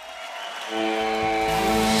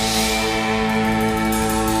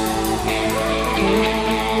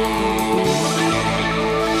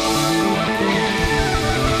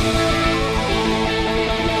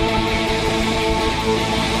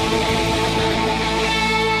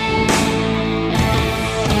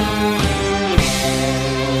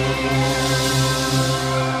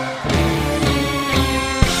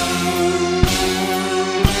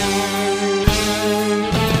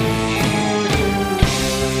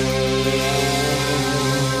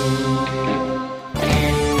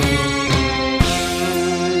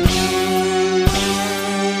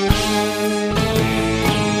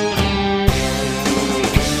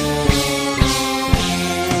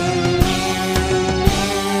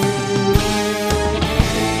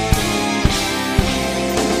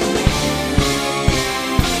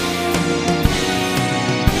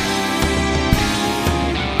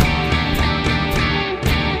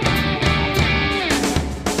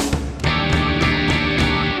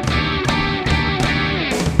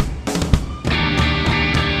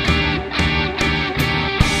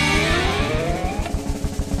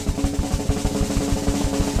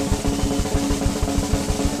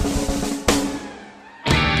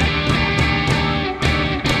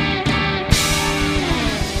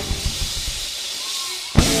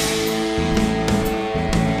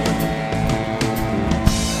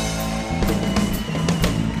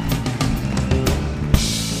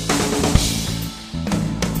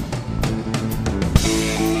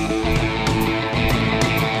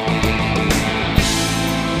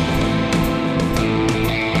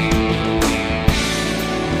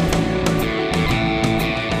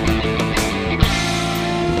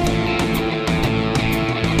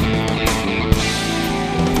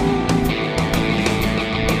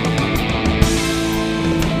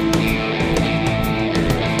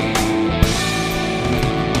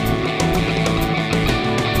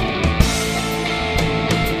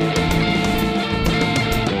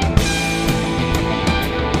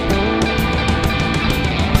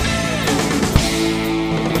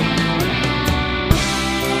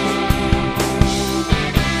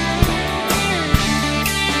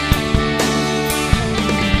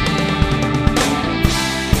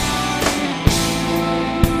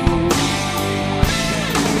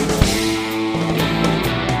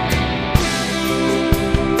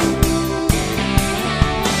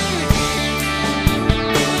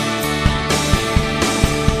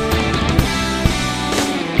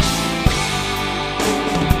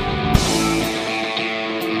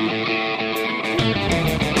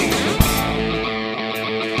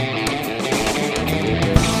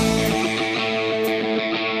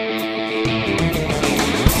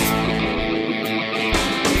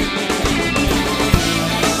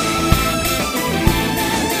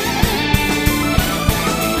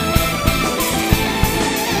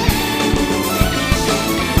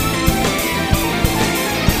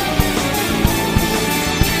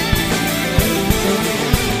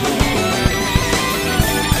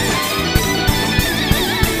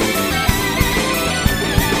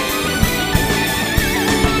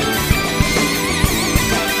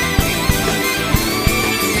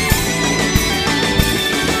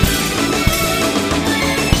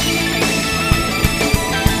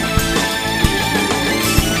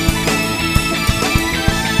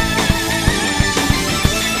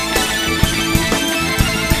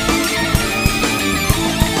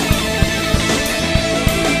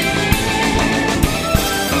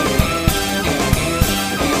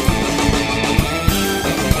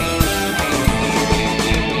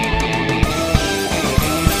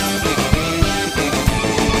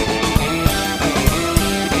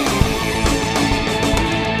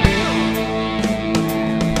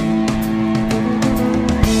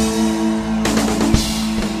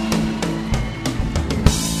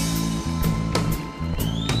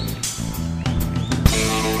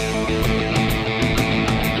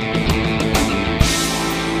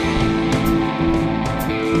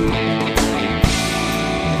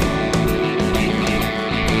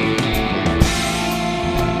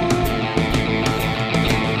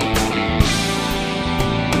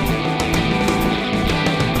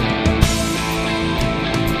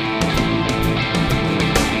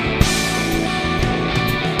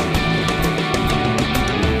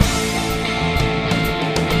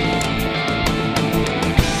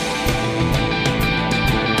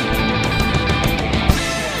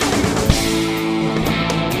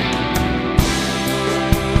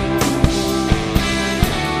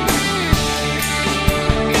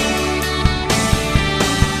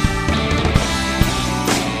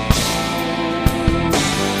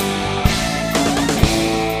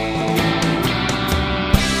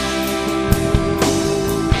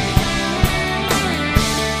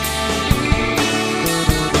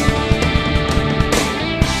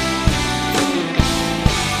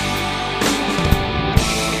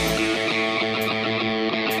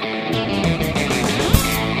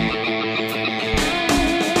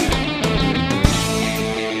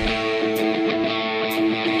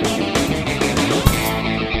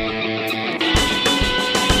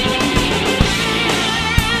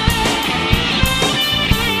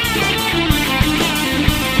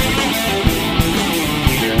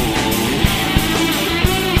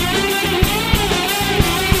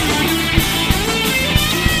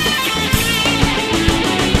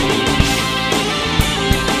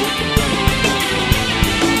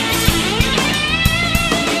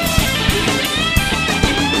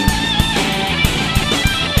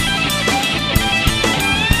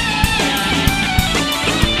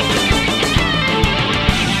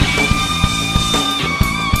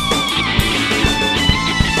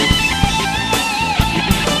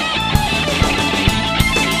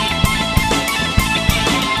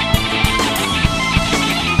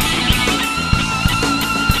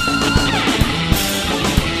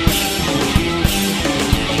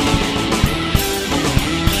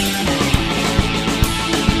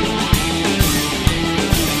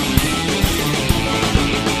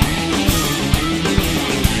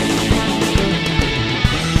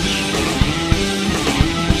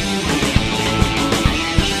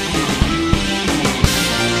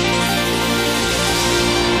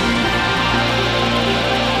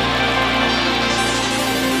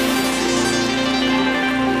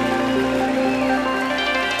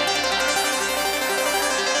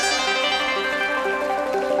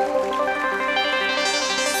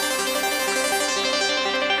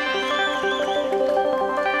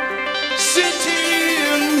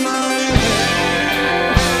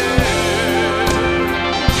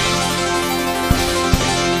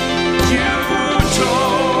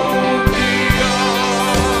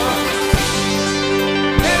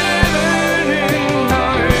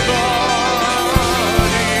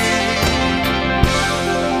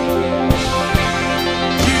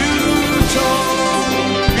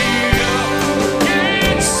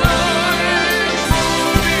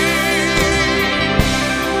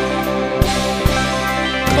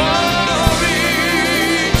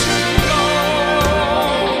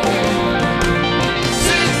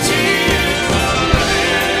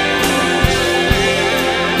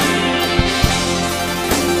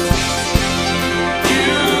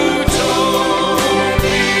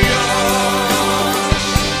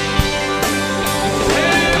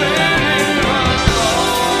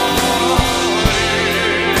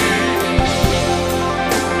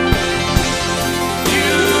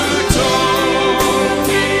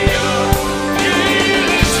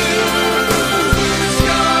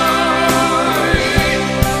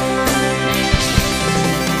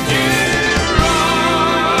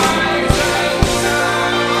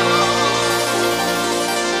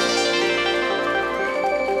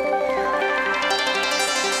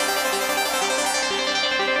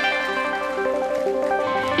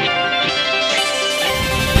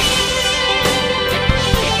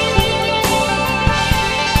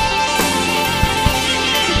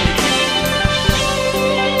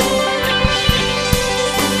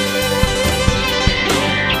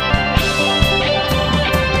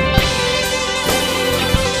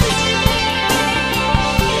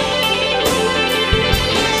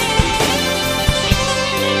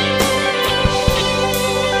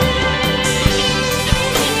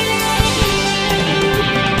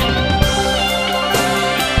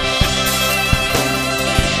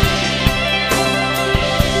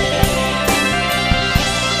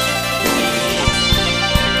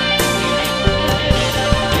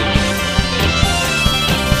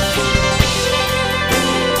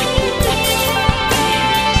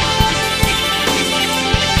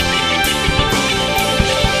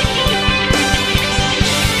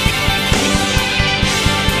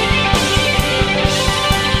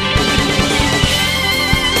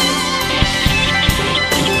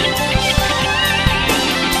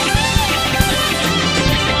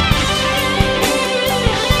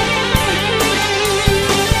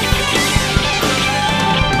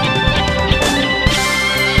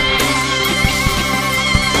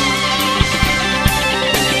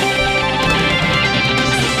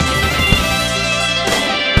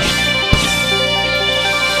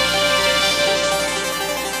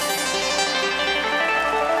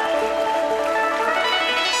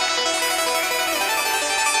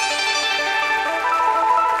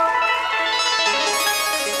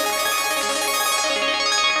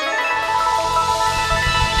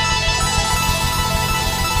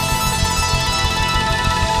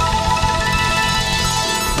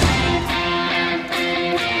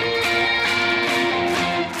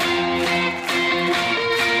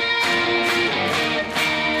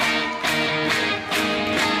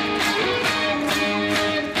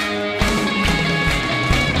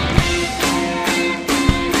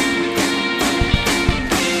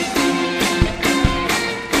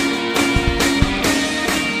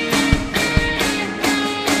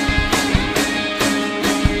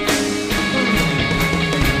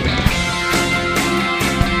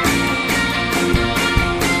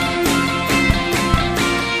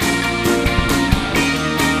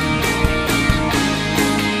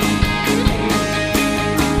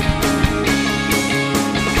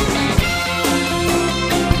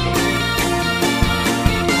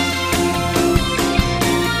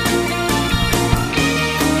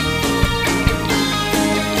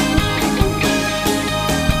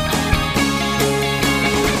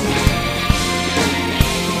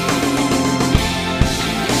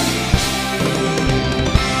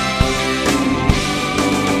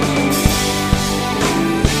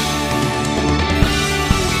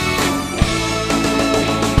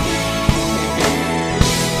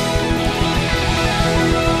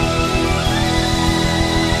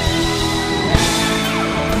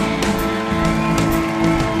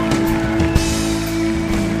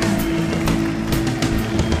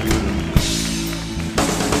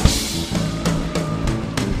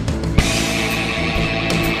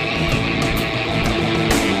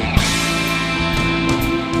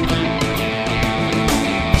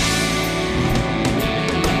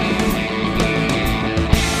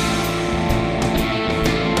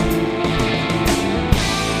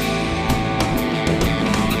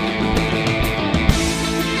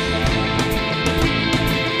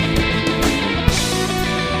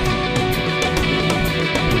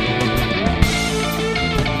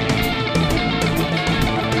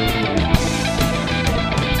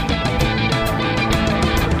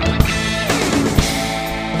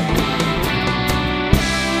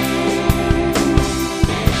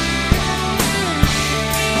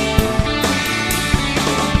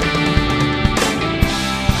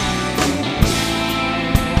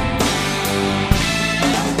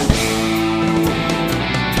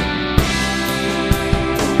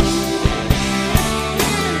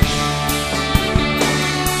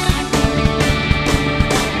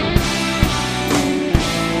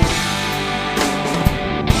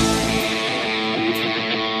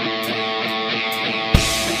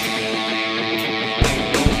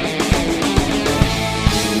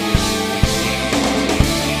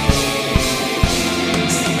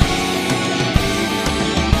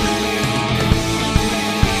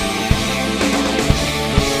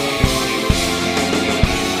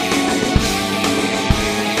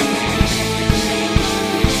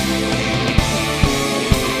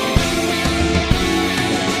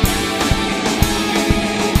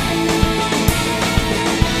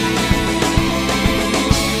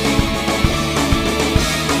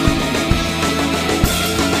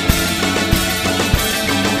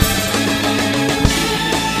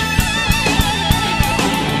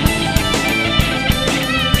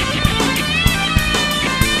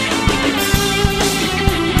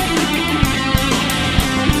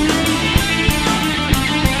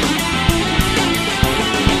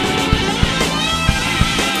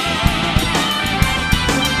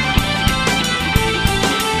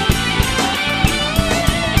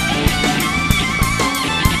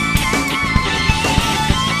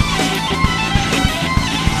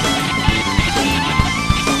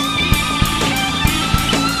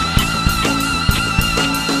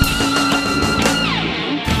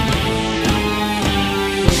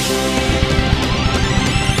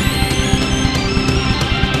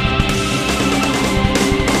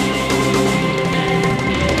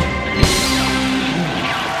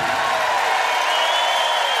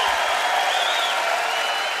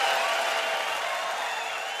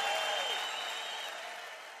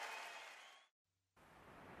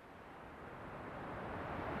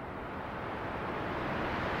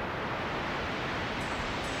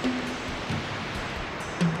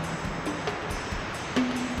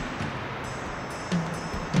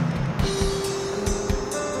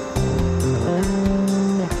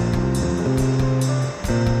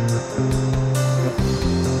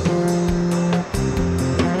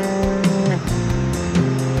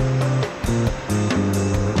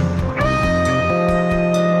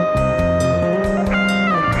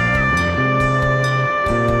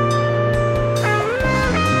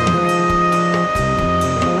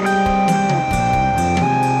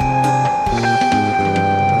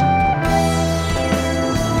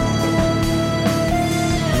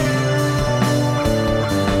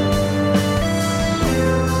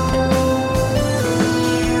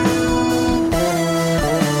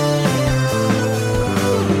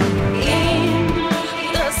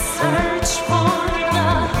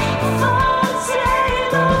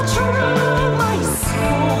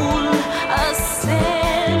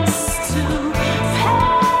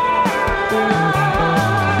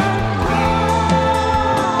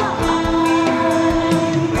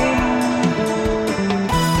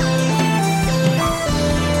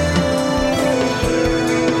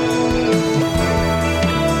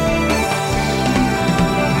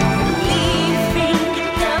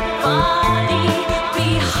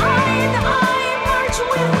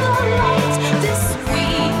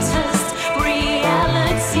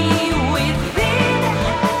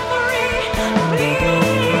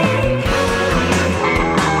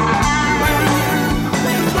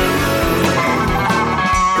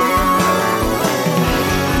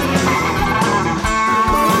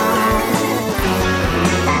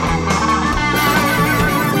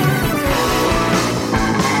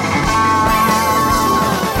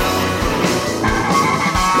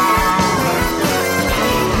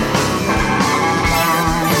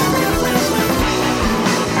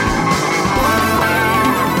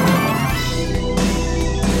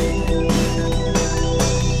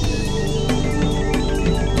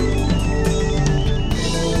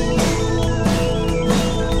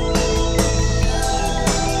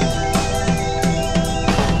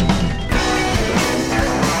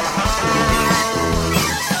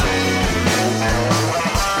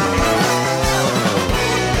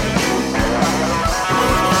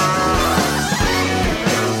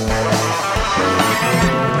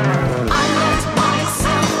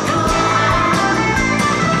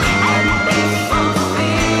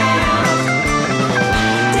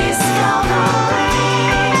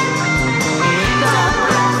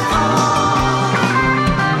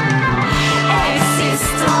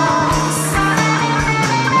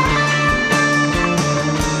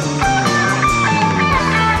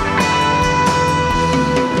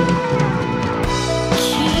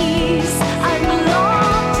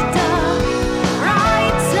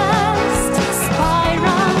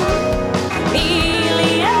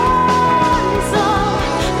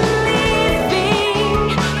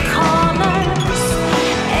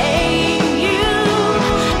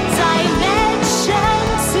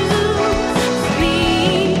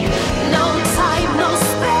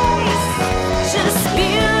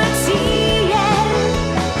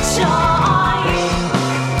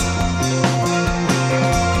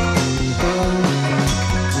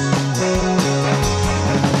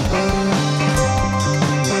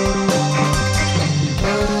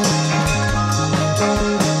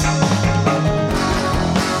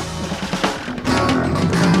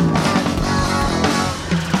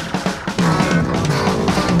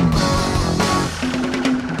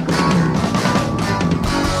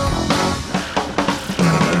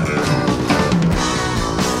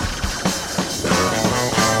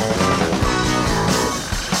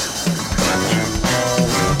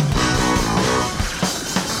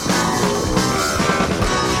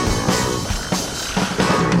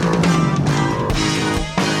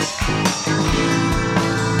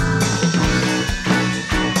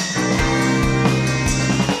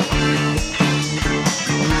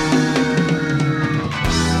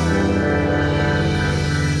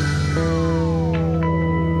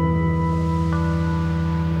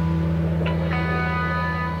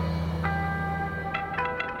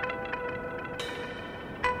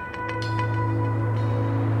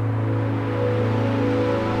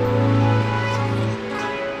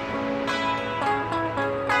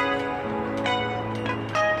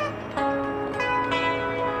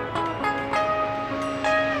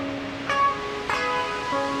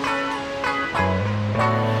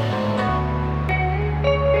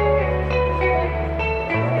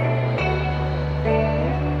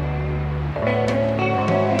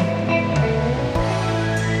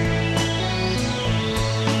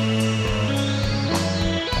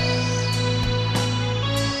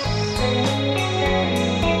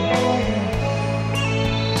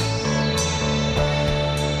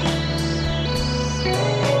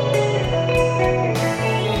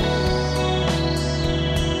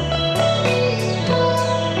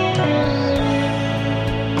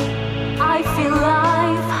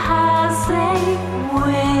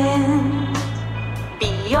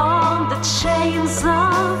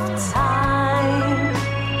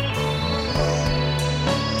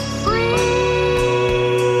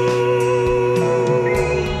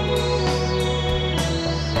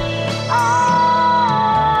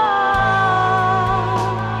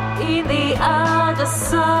 in the other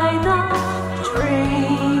side of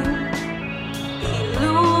dream,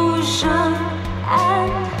 illusion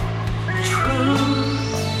and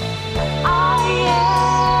truth. I am.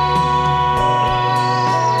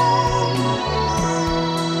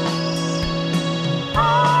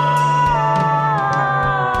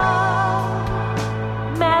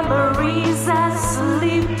 Memories as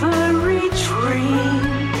slippery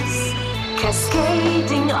dreams,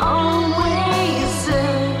 cascading always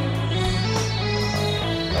of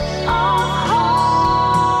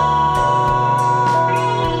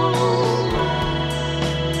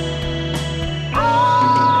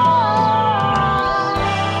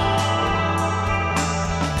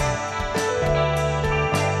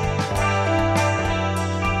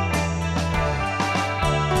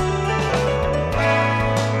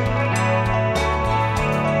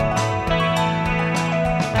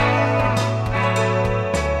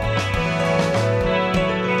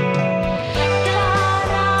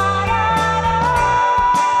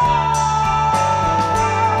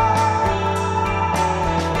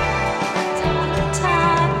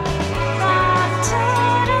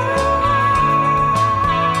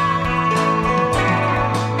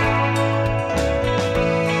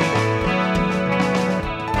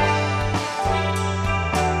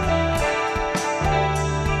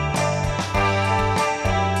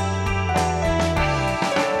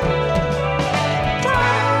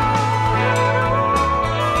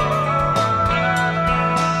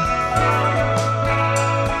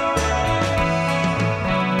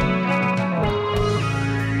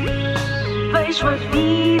vejo a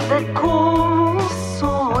vida como um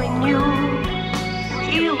sonho,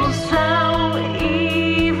 ilusão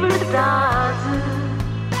e verdade.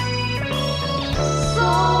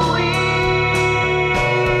 Sou eu.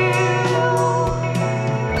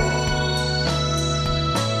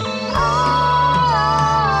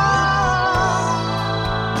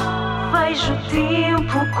 Vejo o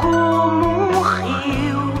tempo como um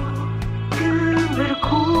rio que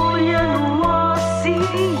mergulha no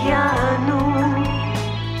oceano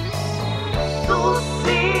do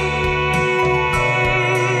ser.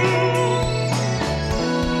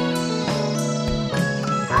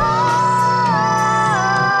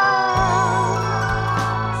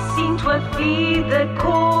 Sinto a vida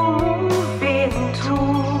como um vento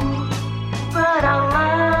para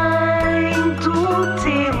além do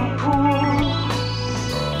tempo.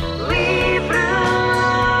 Livre.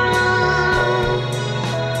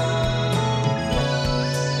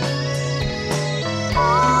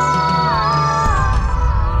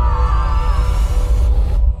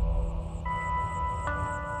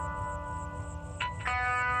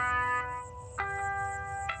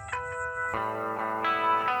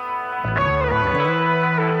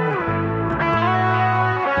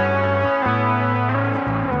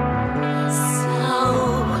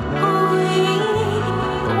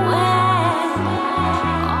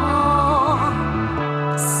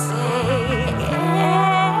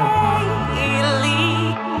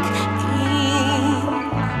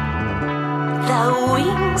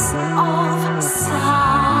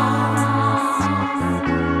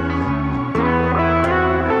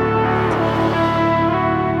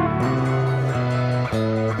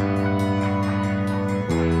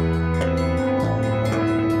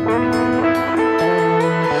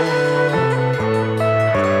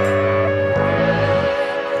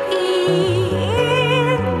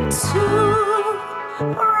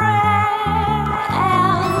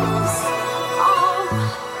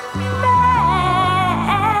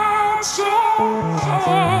 Magic.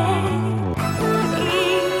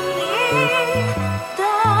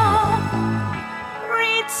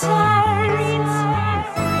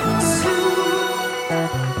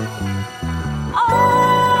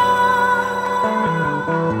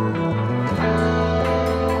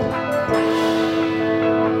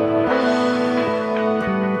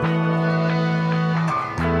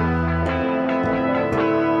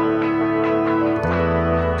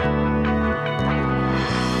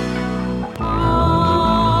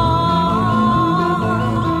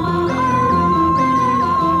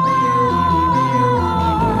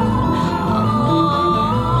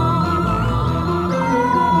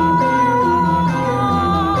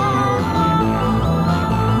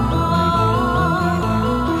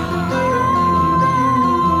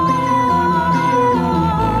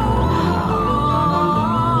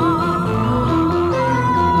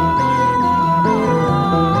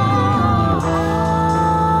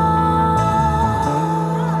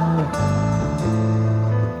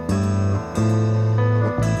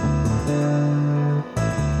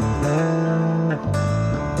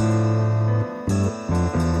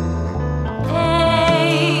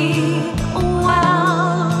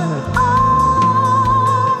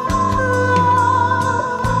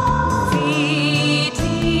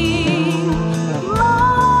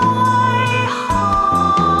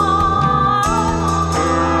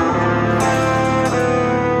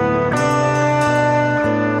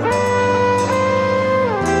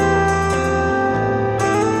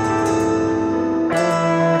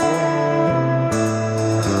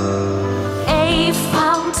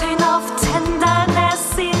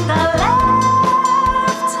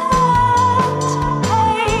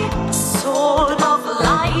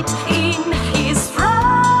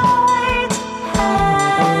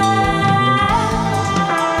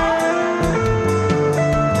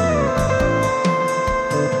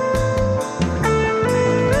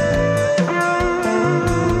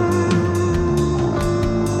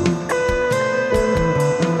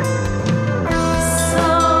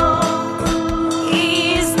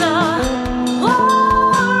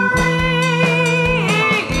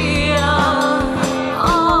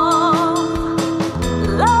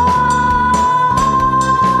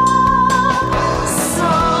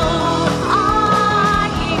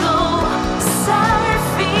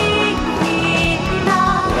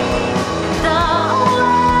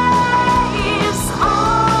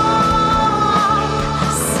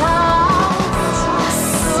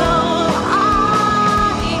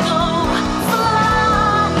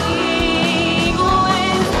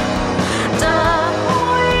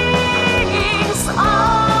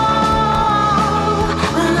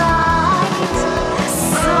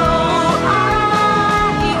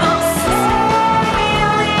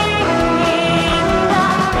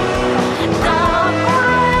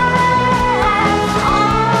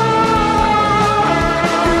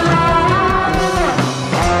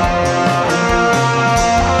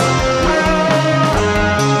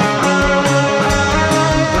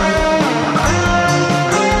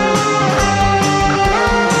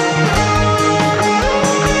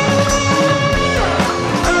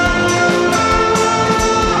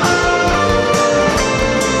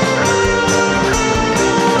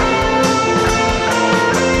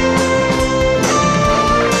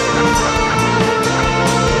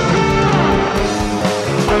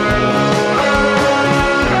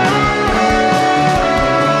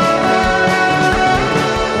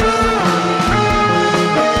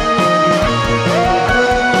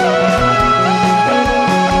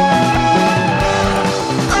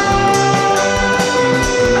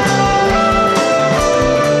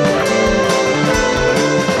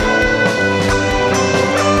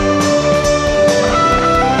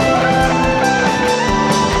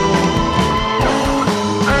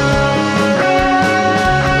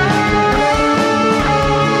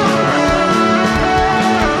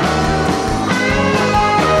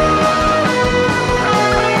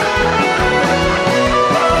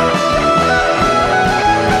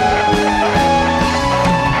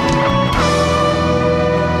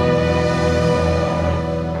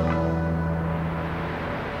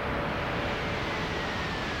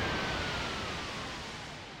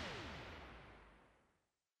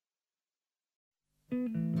 Try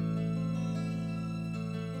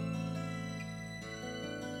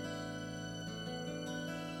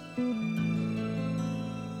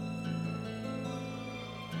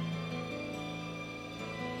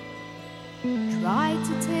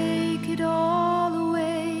to take it all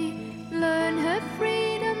away, learn her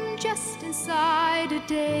freedom just inside a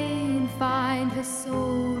day, and find her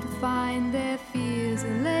soul to find their fears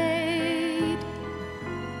allayed.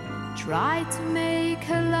 Try to make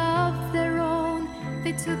her love their own,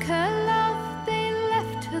 they took her love, they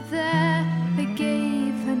left her there, they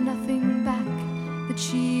gave her nothing back that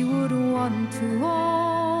she would want to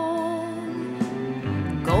own.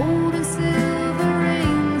 Gold and silver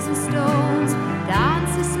rings and stones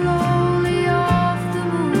dances slowly off the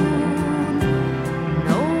moon.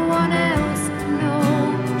 No one else can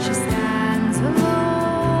know she stands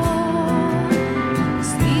alone.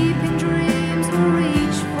 Sleeping dreams will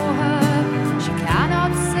reach for her. She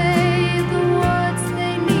cannot say the words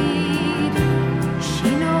they need. She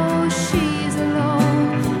knows she's alone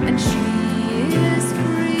and she is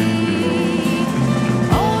free.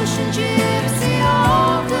 Ocean gypsy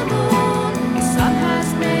of the moon, the sun has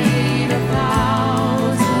made a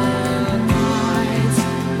thousand nights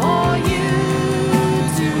for you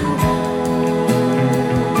to hold.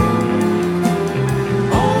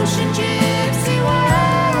 Ocean gypsy,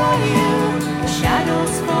 where are you? The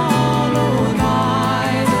shadows followed by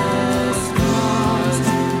the stars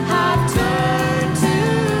have turned to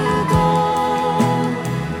gold,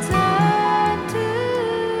 turned to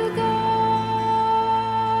gold.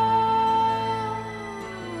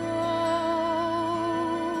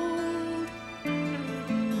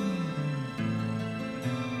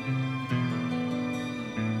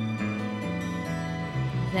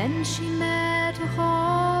 Then she met a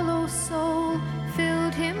hollow soul,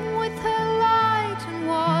 filled him with her light and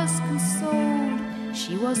was consoled.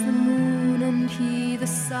 She was the moon and he the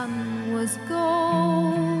sun was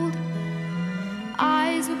gold.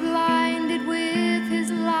 Eyes were blinded with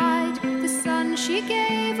his light, the sun she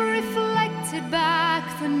gave reflected back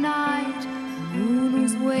the night. The moon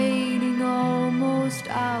was waning, almost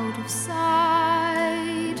out of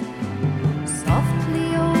sight.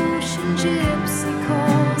 Softly ocean gypsy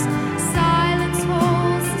calls, silence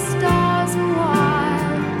holds the stars a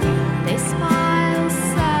while. They smile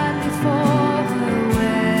sadly for her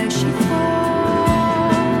where she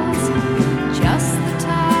falls. Just the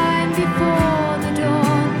time before the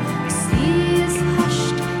dawn, the sea is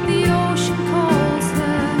hushed, the ocean calls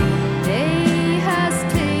her. Day has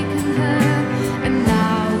taken her, and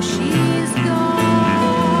now she's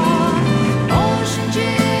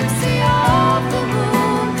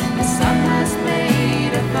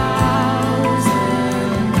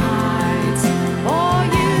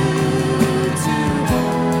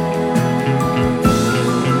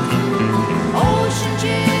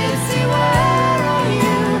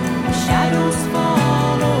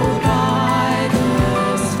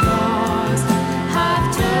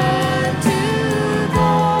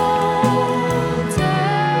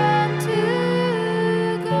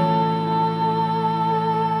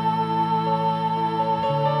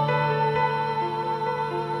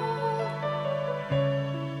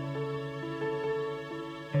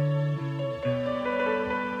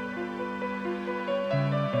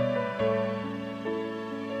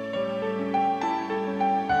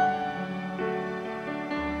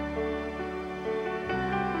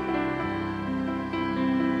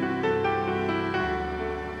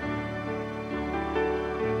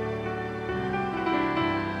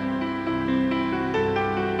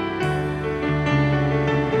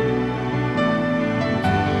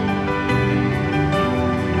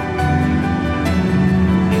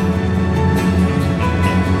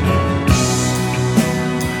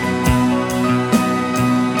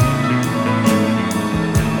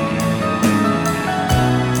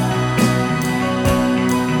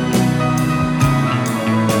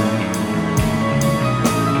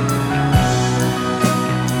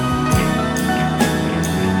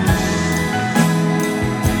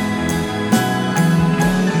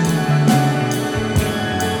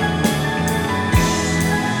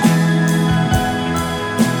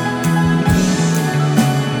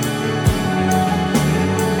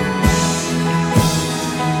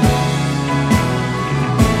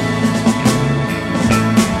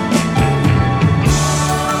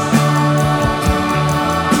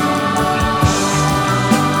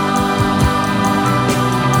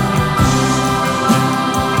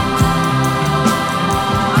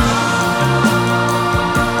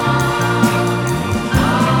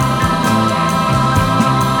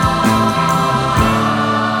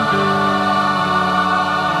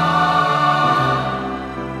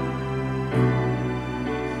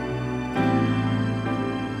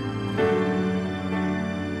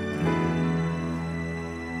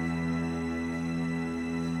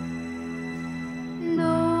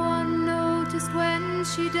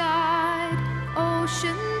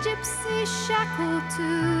ocean gypsy shackled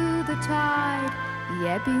to the tide. The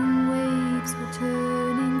ebbing waves were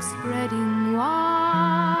turning, spreading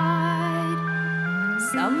wide.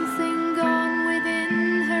 Something gone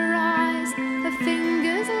within her eyes. Her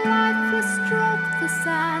fingers lifeless stroked the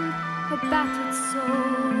sand. Her battered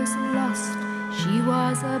soul was lost. She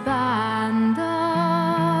was abandoned.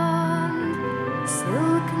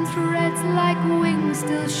 Silken threads like wings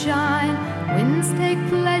still shine. Winds take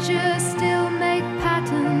pleasure, still make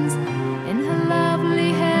patterns in her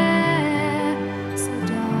lovely hair, so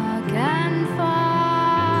dark and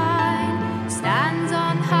fine. Stands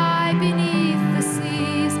on high beneath the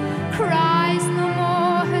seas, cries no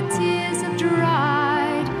more, her tears have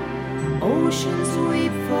dried. Oceans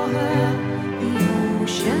weep for her, the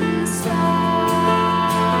ocean sigh.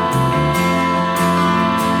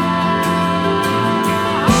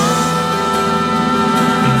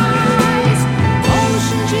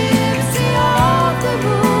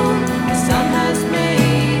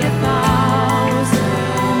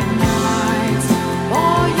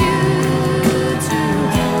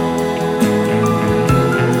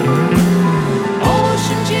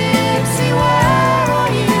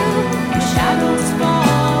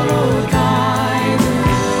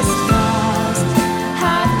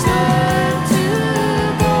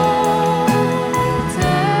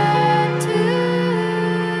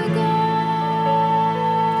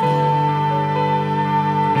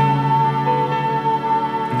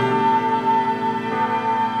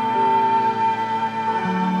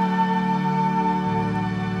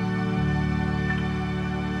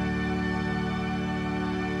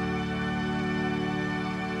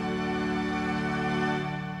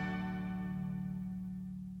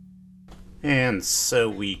 And so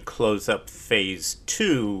we close up Phase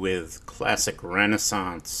 2 with classic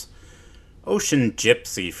Renaissance. Ocean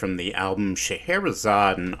Gypsy from the album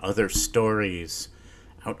Scheherazade and Other Stories,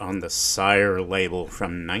 out on the Sire label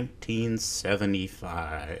from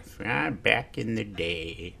 1975. Back in the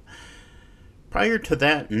day. Prior to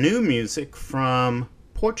that, new music from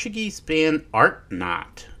Portuguese band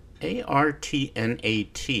Artnat,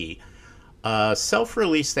 Artnat. A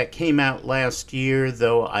self-release that came out last year,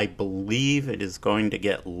 though I believe it is going to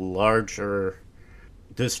get larger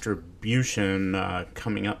distribution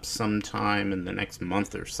coming up sometime in the next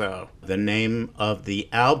month or so. The name of the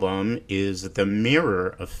album is The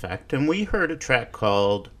Mirror Effect, and we heard a track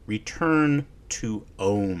called Return to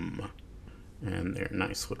Ohm. And their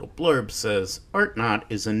nice little blurb says, Artnat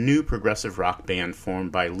is a new progressive rock band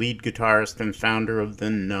formed by lead guitarist and founder of the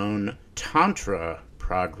known Tantra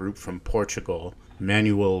Prog group from Portugal,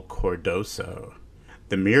 Manuel Cardoso.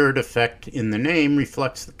 The mirrored effect in the name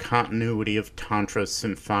reflects the continuity of Tantra's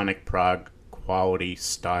symphonic Prog quality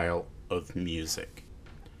style of music.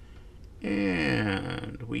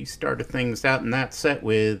 And we started things out in that set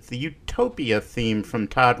with the Utopia theme from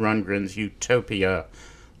Todd Rundgren's Utopia,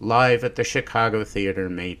 live at the Chicago Theater,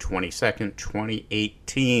 May 22nd,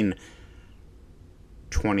 2018.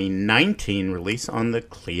 2019 release on the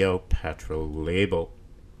Cleopatra label.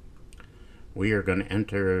 We are going to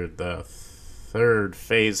enter the third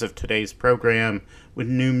phase of today's program with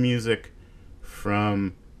new music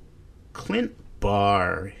from Clint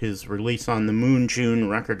Barr, his release on the Moon June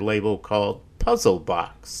record label called Puzzle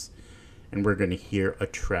Box. And we're going to hear a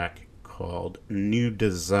track called New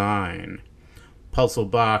Design. Puzzle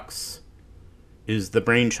Box is the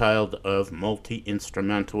brainchild of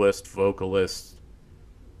multi-instrumentalist, vocalist,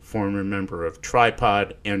 former member of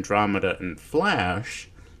Tripod, Andromeda, and Flash,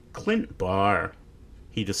 Clint Barr.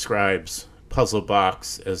 He describes Puzzle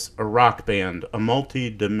Box as a rock band, a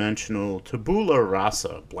multi-dimensional tabula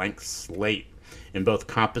rasa, blank slate, in both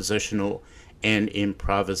compositional and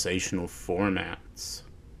improvisational formats.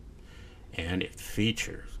 And it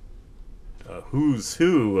features a who's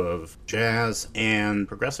who of jazz and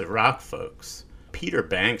progressive rock folks. Peter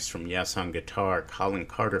Banks from Yes on guitar, Colin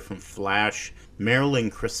Carter from Flash,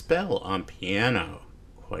 Marilyn Crispell on piano,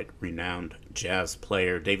 quite renowned jazz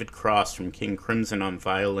player, David Cross from King Crimson on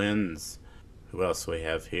violins. Who else we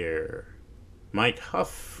have here? Mike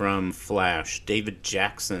Huff from Flash, David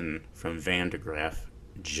Jackson from Vandergraaf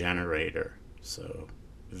Generator. So,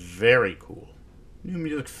 very cool. New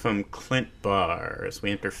music from Clint Barr as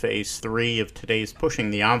we enter Phase 3 of today's Pushing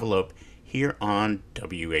the Envelope here on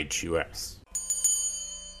WHUS.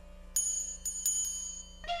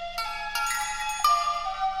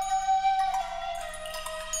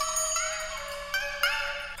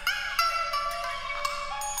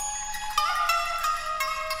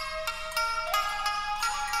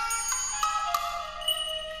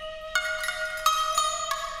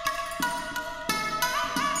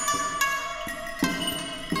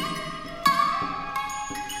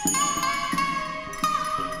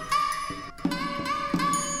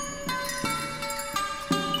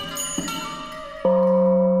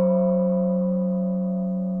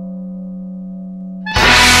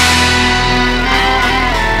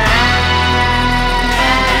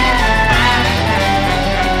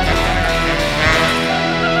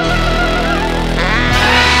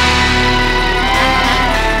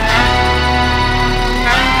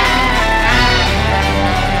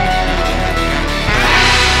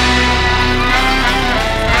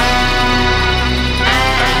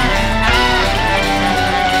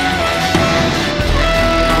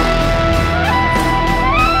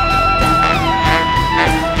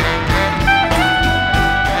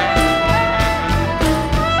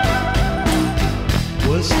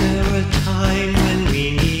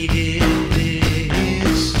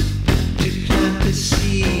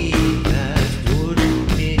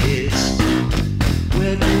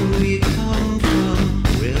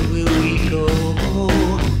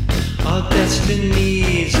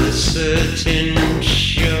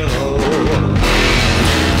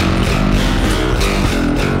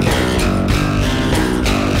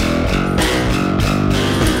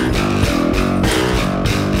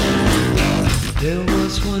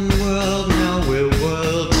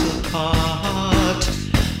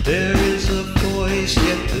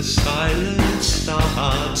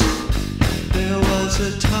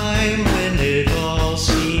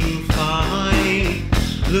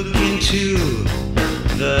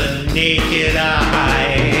 naked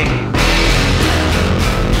eye.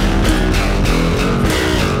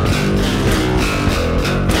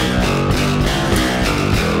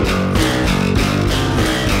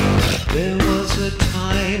 There was a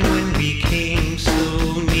time when we came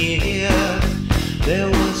so near. There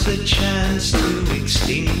was a chance to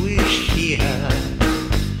extinguish fear.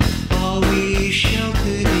 While we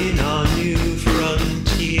sheltered in our new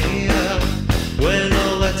frontier, when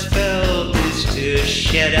all that's felt is to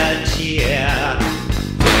shed a tear.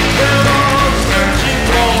 We're all searching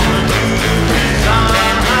for a new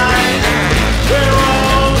design. We're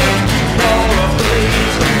all looking for a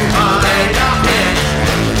place to hide our heads.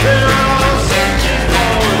 We're all searching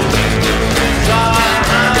for a new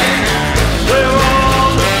design. We're all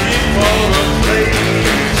looking for a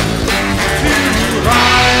place to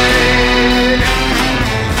hide.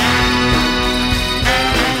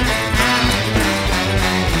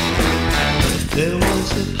 There was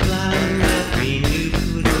a plan that we knew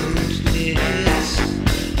couldn't miss.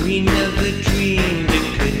 We never dreamed it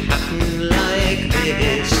could happen like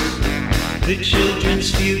this. The children's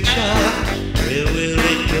future, where will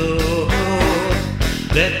it go?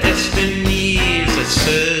 Their destiny's a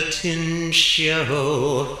certain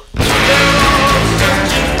show. They're all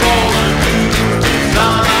searching for a new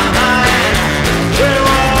design. We're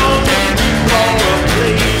all looking for a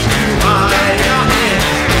place to hide our heads.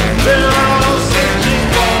 They're all searching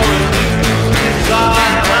for a new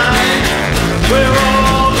design. We're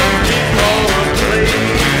all looking for a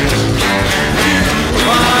place to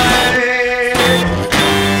hide.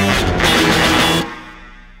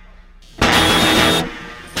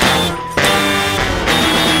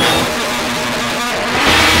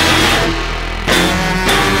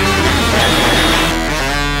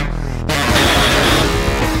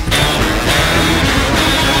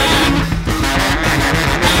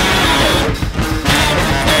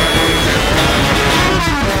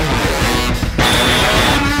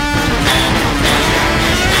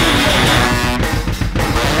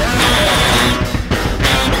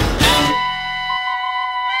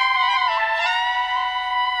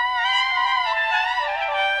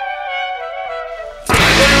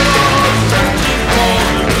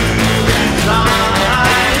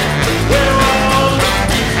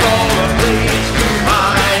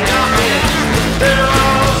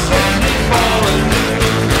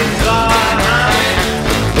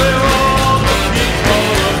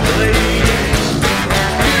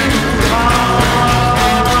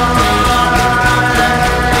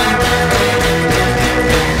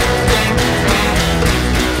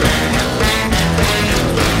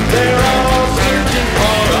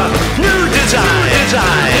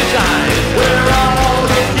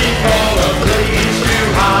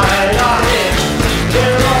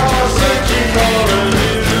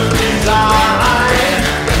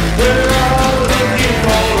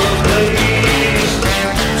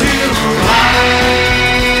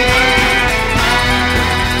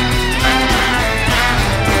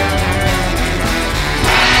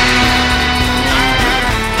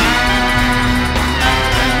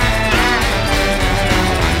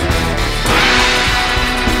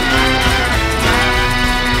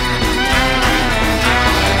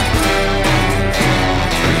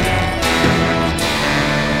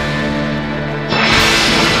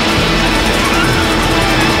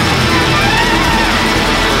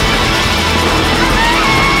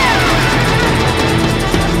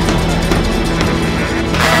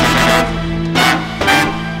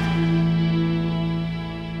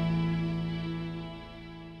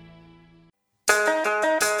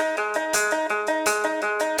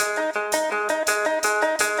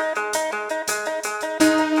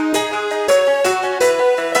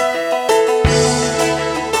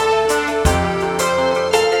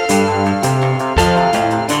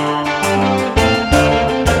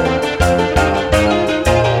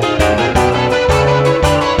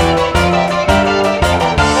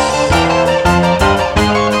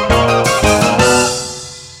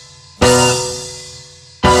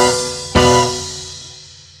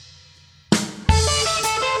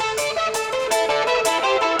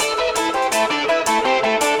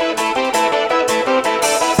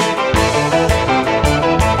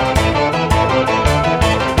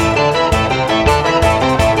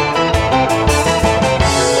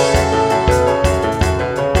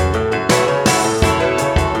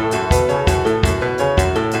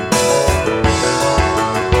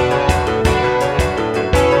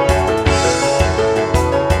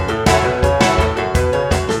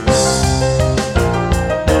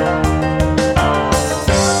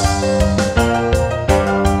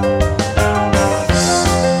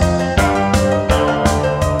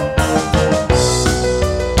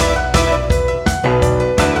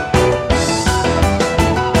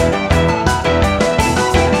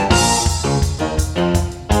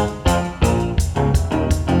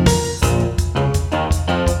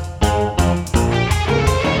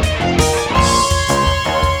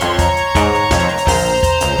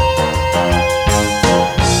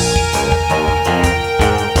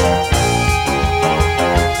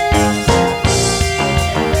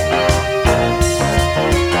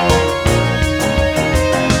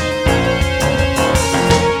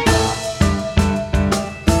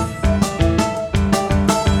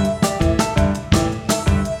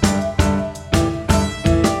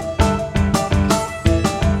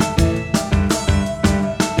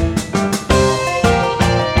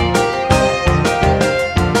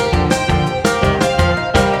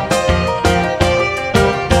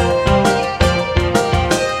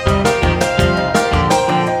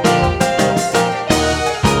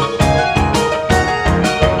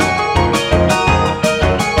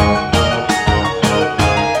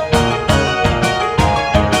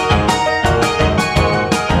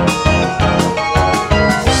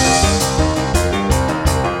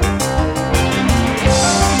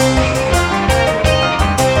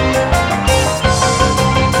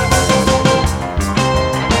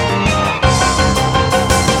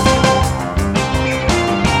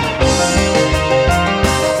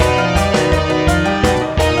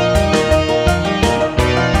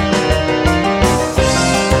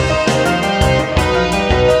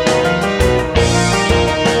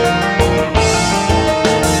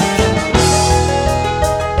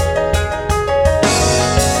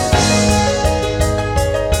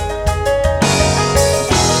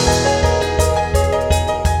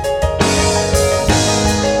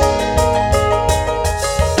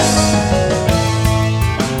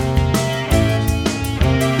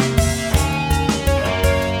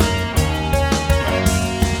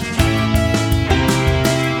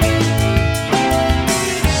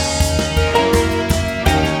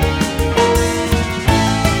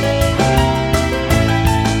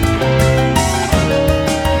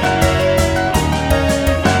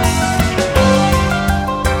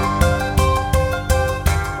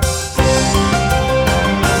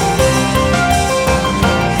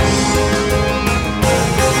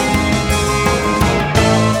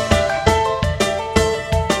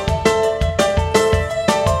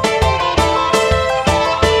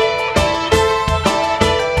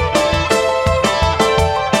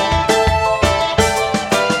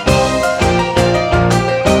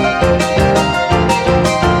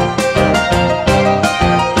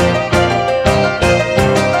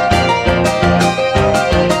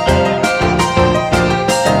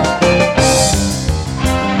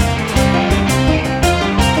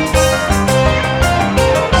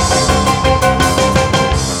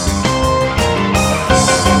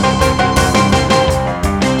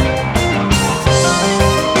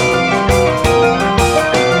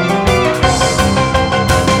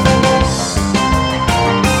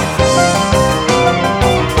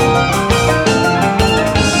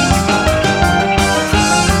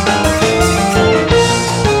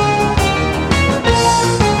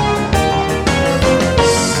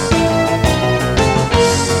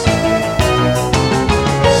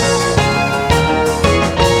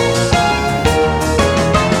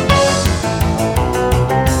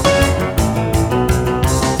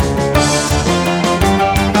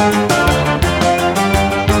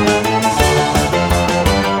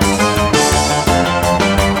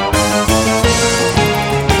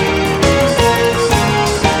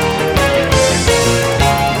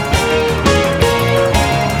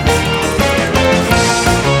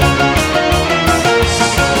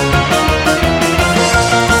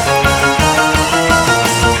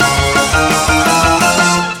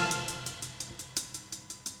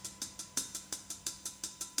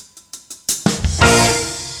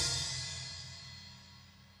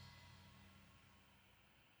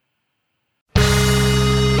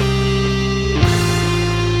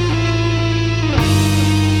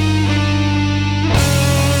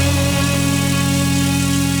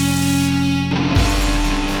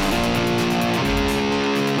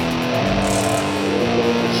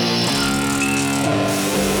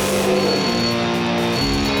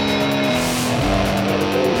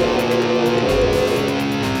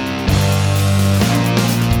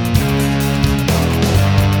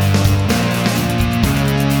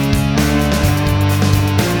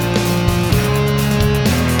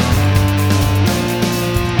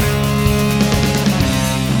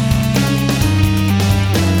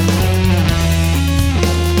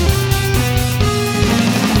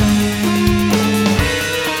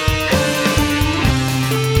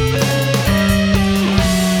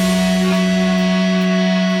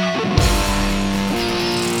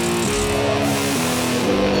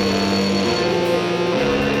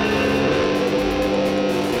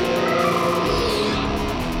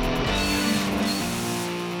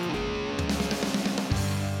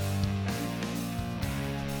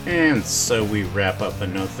 And so we wrap up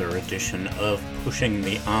another edition of Pushing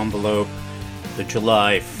the Envelope, the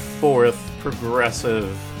July 4th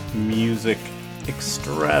Progressive Music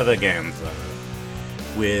Extravaganza,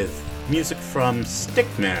 with music from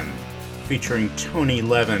Stickmen, featuring Tony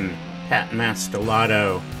Levin, Pat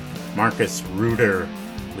Mastelotto, Marcus Reuter,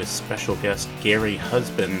 with special guest Gary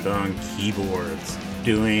Husband on keyboards,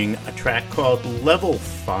 doing a track called Level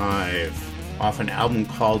 5, off an album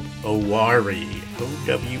called Owari,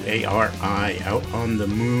 O-W-A-R-I, out on the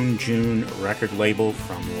Moon June record label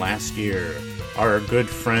from last year. Our good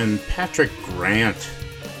friend Patrick Grant,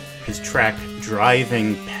 his track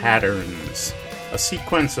Driving Patterns, a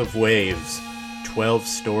sequence of waves, 12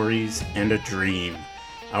 stories and a dream,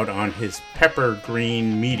 out on his Pepper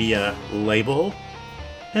Green Media label,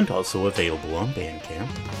 and also available on Bandcamp.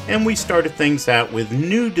 And we started things out with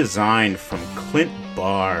new design from Clint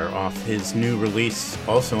Barr off his new release,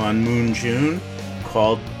 also on Moon June,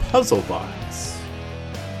 called Puzzle Box.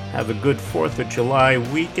 Have a good 4th of July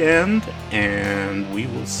weekend, and we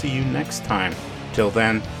will see you next time. Till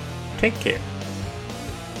then, take care.